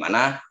nggak tahu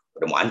gimana,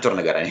 udah mau hancur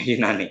negaranya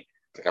Yunani,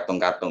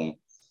 terkatung-katung.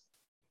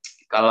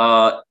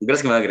 Kalau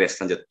Grace gimana Grace?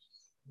 Lanjut.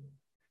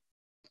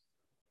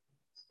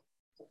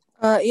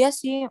 Iya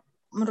sih,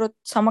 menurut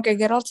sama kayak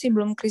Gerald sih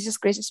belum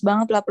krisis-krisis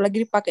banget lah,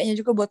 apalagi dipakainya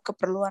juga buat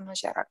keperluan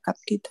masyarakat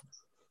gitu.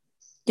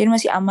 Jadi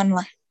masih aman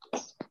lah.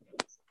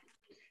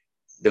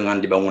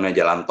 Dengan dibangunnya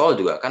jalan tol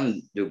juga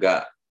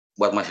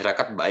buat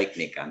masyarakat baik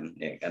nih kan,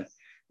 ya kan.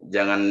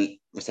 Jangan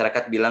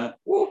masyarakat bilang,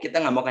 kita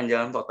nggak mau kan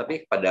jalan tol,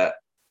 tapi pada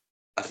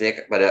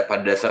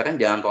dasarnya kan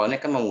jalan tol ini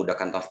kan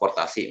memudahkan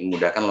transportasi,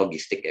 memudahkan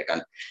logistik ya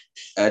kan.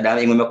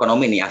 Dalam ilmu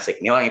ekonomi nih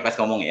asik, ini orang IPS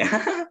ngomong ya.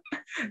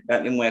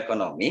 Dalam ilmu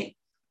ekonomi,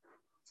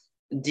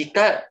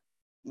 jika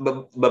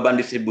beban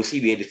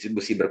distribusi, biaya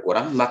distribusi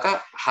berkurang,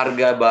 maka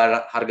harga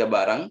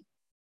barang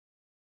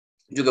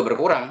juga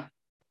berkurang.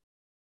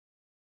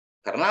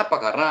 Karena apa?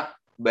 Karena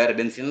bayar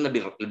bensin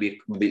lebih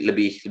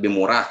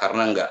murah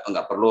karena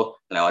nggak perlu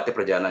melewati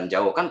perjalanan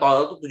jauh. Kan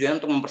tol itu tujuannya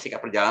untuk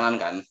mempersingkat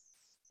perjalanan kan.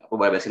 Aku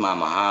bayar bensin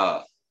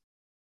mahal-mahal.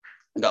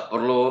 Nggak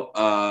perlu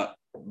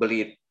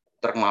beli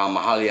truk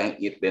mahal-mahal yang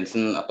eat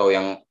bensin atau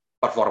yang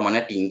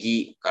performanya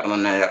tinggi karena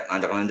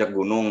nanjak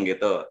gunung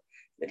gitu.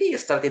 Jadi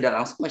secara tidak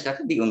langsung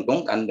masyarakat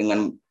diuntungkan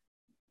dengan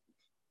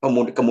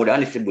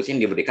kemudahan distribusi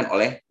yang diberikan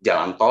oleh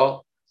jalan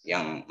tol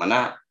yang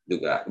mana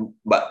juga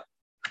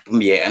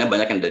pembiayaannya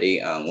banyak yang dari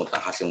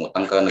hasil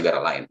ngutang ke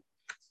negara lain.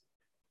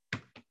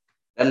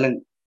 Dan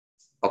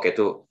oke,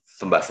 itu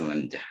pembahasan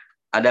aja.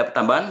 Ada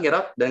tambahan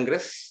Gerard dan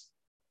Grace?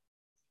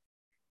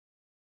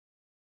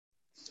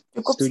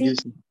 Cukup Setuju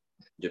sih.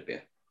 sih.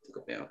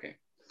 Cukup ya, oke.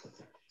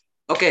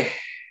 Oke,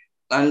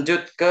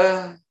 lanjut ke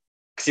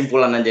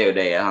kesimpulan aja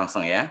udah ya,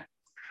 langsung ya.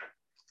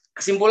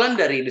 Kesimpulan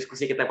dari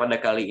diskusi kita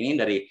pada kali ini,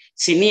 dari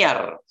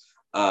siniar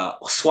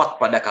SWOT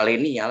pada kali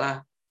ini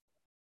ialah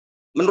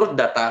menurut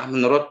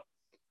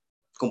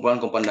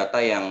kumpulan-kumpulan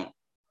data yang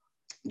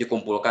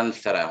dikumpulkan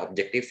secara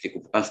objektif,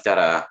 dikumpulkan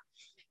secara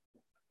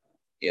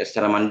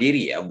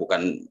mandiri ya,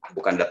 bukan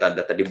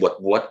data-data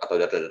dibuat-buat atau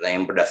data-data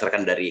yang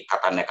berdasarkan dari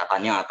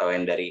katanya atau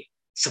yang dari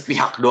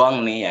sepihak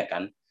doang nih ya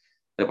kan,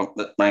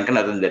 melainkan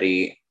data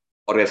dari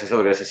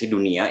organisasi-organisasi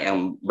dunia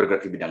yang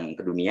bergerak di bidang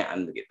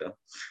keduniaan begitu.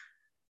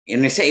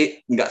 Indonesia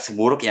nggak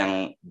seburuk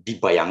yang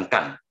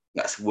dibayangkan,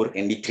 nggak seburuk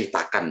yang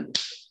diceritakan,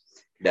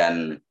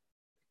 dan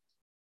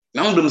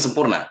memang belum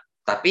sempurna,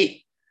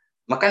 tapi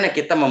makanya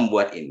kita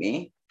membuat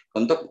ini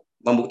untuk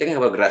membuktikan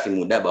kepada generasi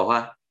muda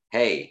bahwa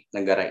hey,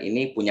 negara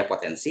ini punya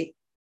potensi,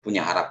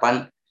 punya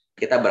harapan.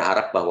 Kita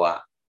berharap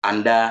bahwa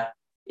Anda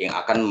yang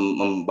akan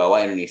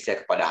membawa Indonesia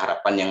kepada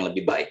harapan yang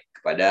lebih baik,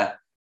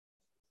 kepada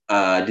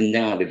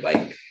jenjang yang lebih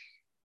baik.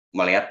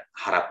 Melihat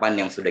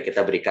harapan yang sudah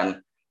kita berikan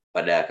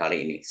pada kali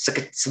ini.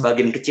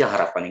 Sebagian kecil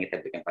harapan yang kita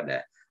berikan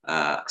pada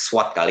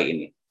SWOT kali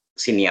ini,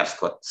 senior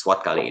SWOT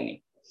kali ini.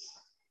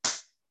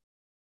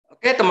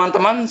 Oke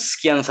teman-teman,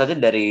 sekian saja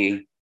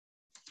dari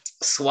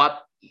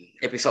SWOT,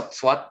 episode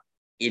SWOT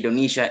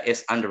Indonesia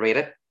is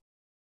Underrated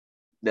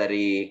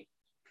dari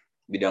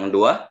bidang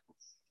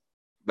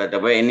 2.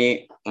 By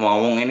ini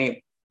ngomong ini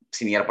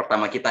senior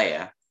pertama kita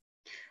ya,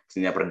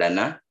 senior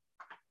perdana.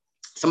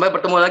 Sampai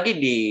bertemu lagi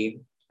di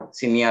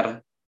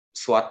senior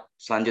SWOT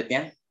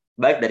selanjutnya,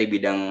 baik dari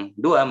bidang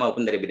 2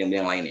 maupun dari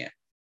bidang-bidang lainnya.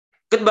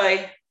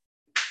 Goodbye.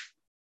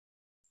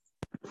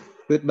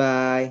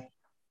 Goodbye.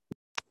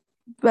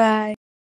 Bye.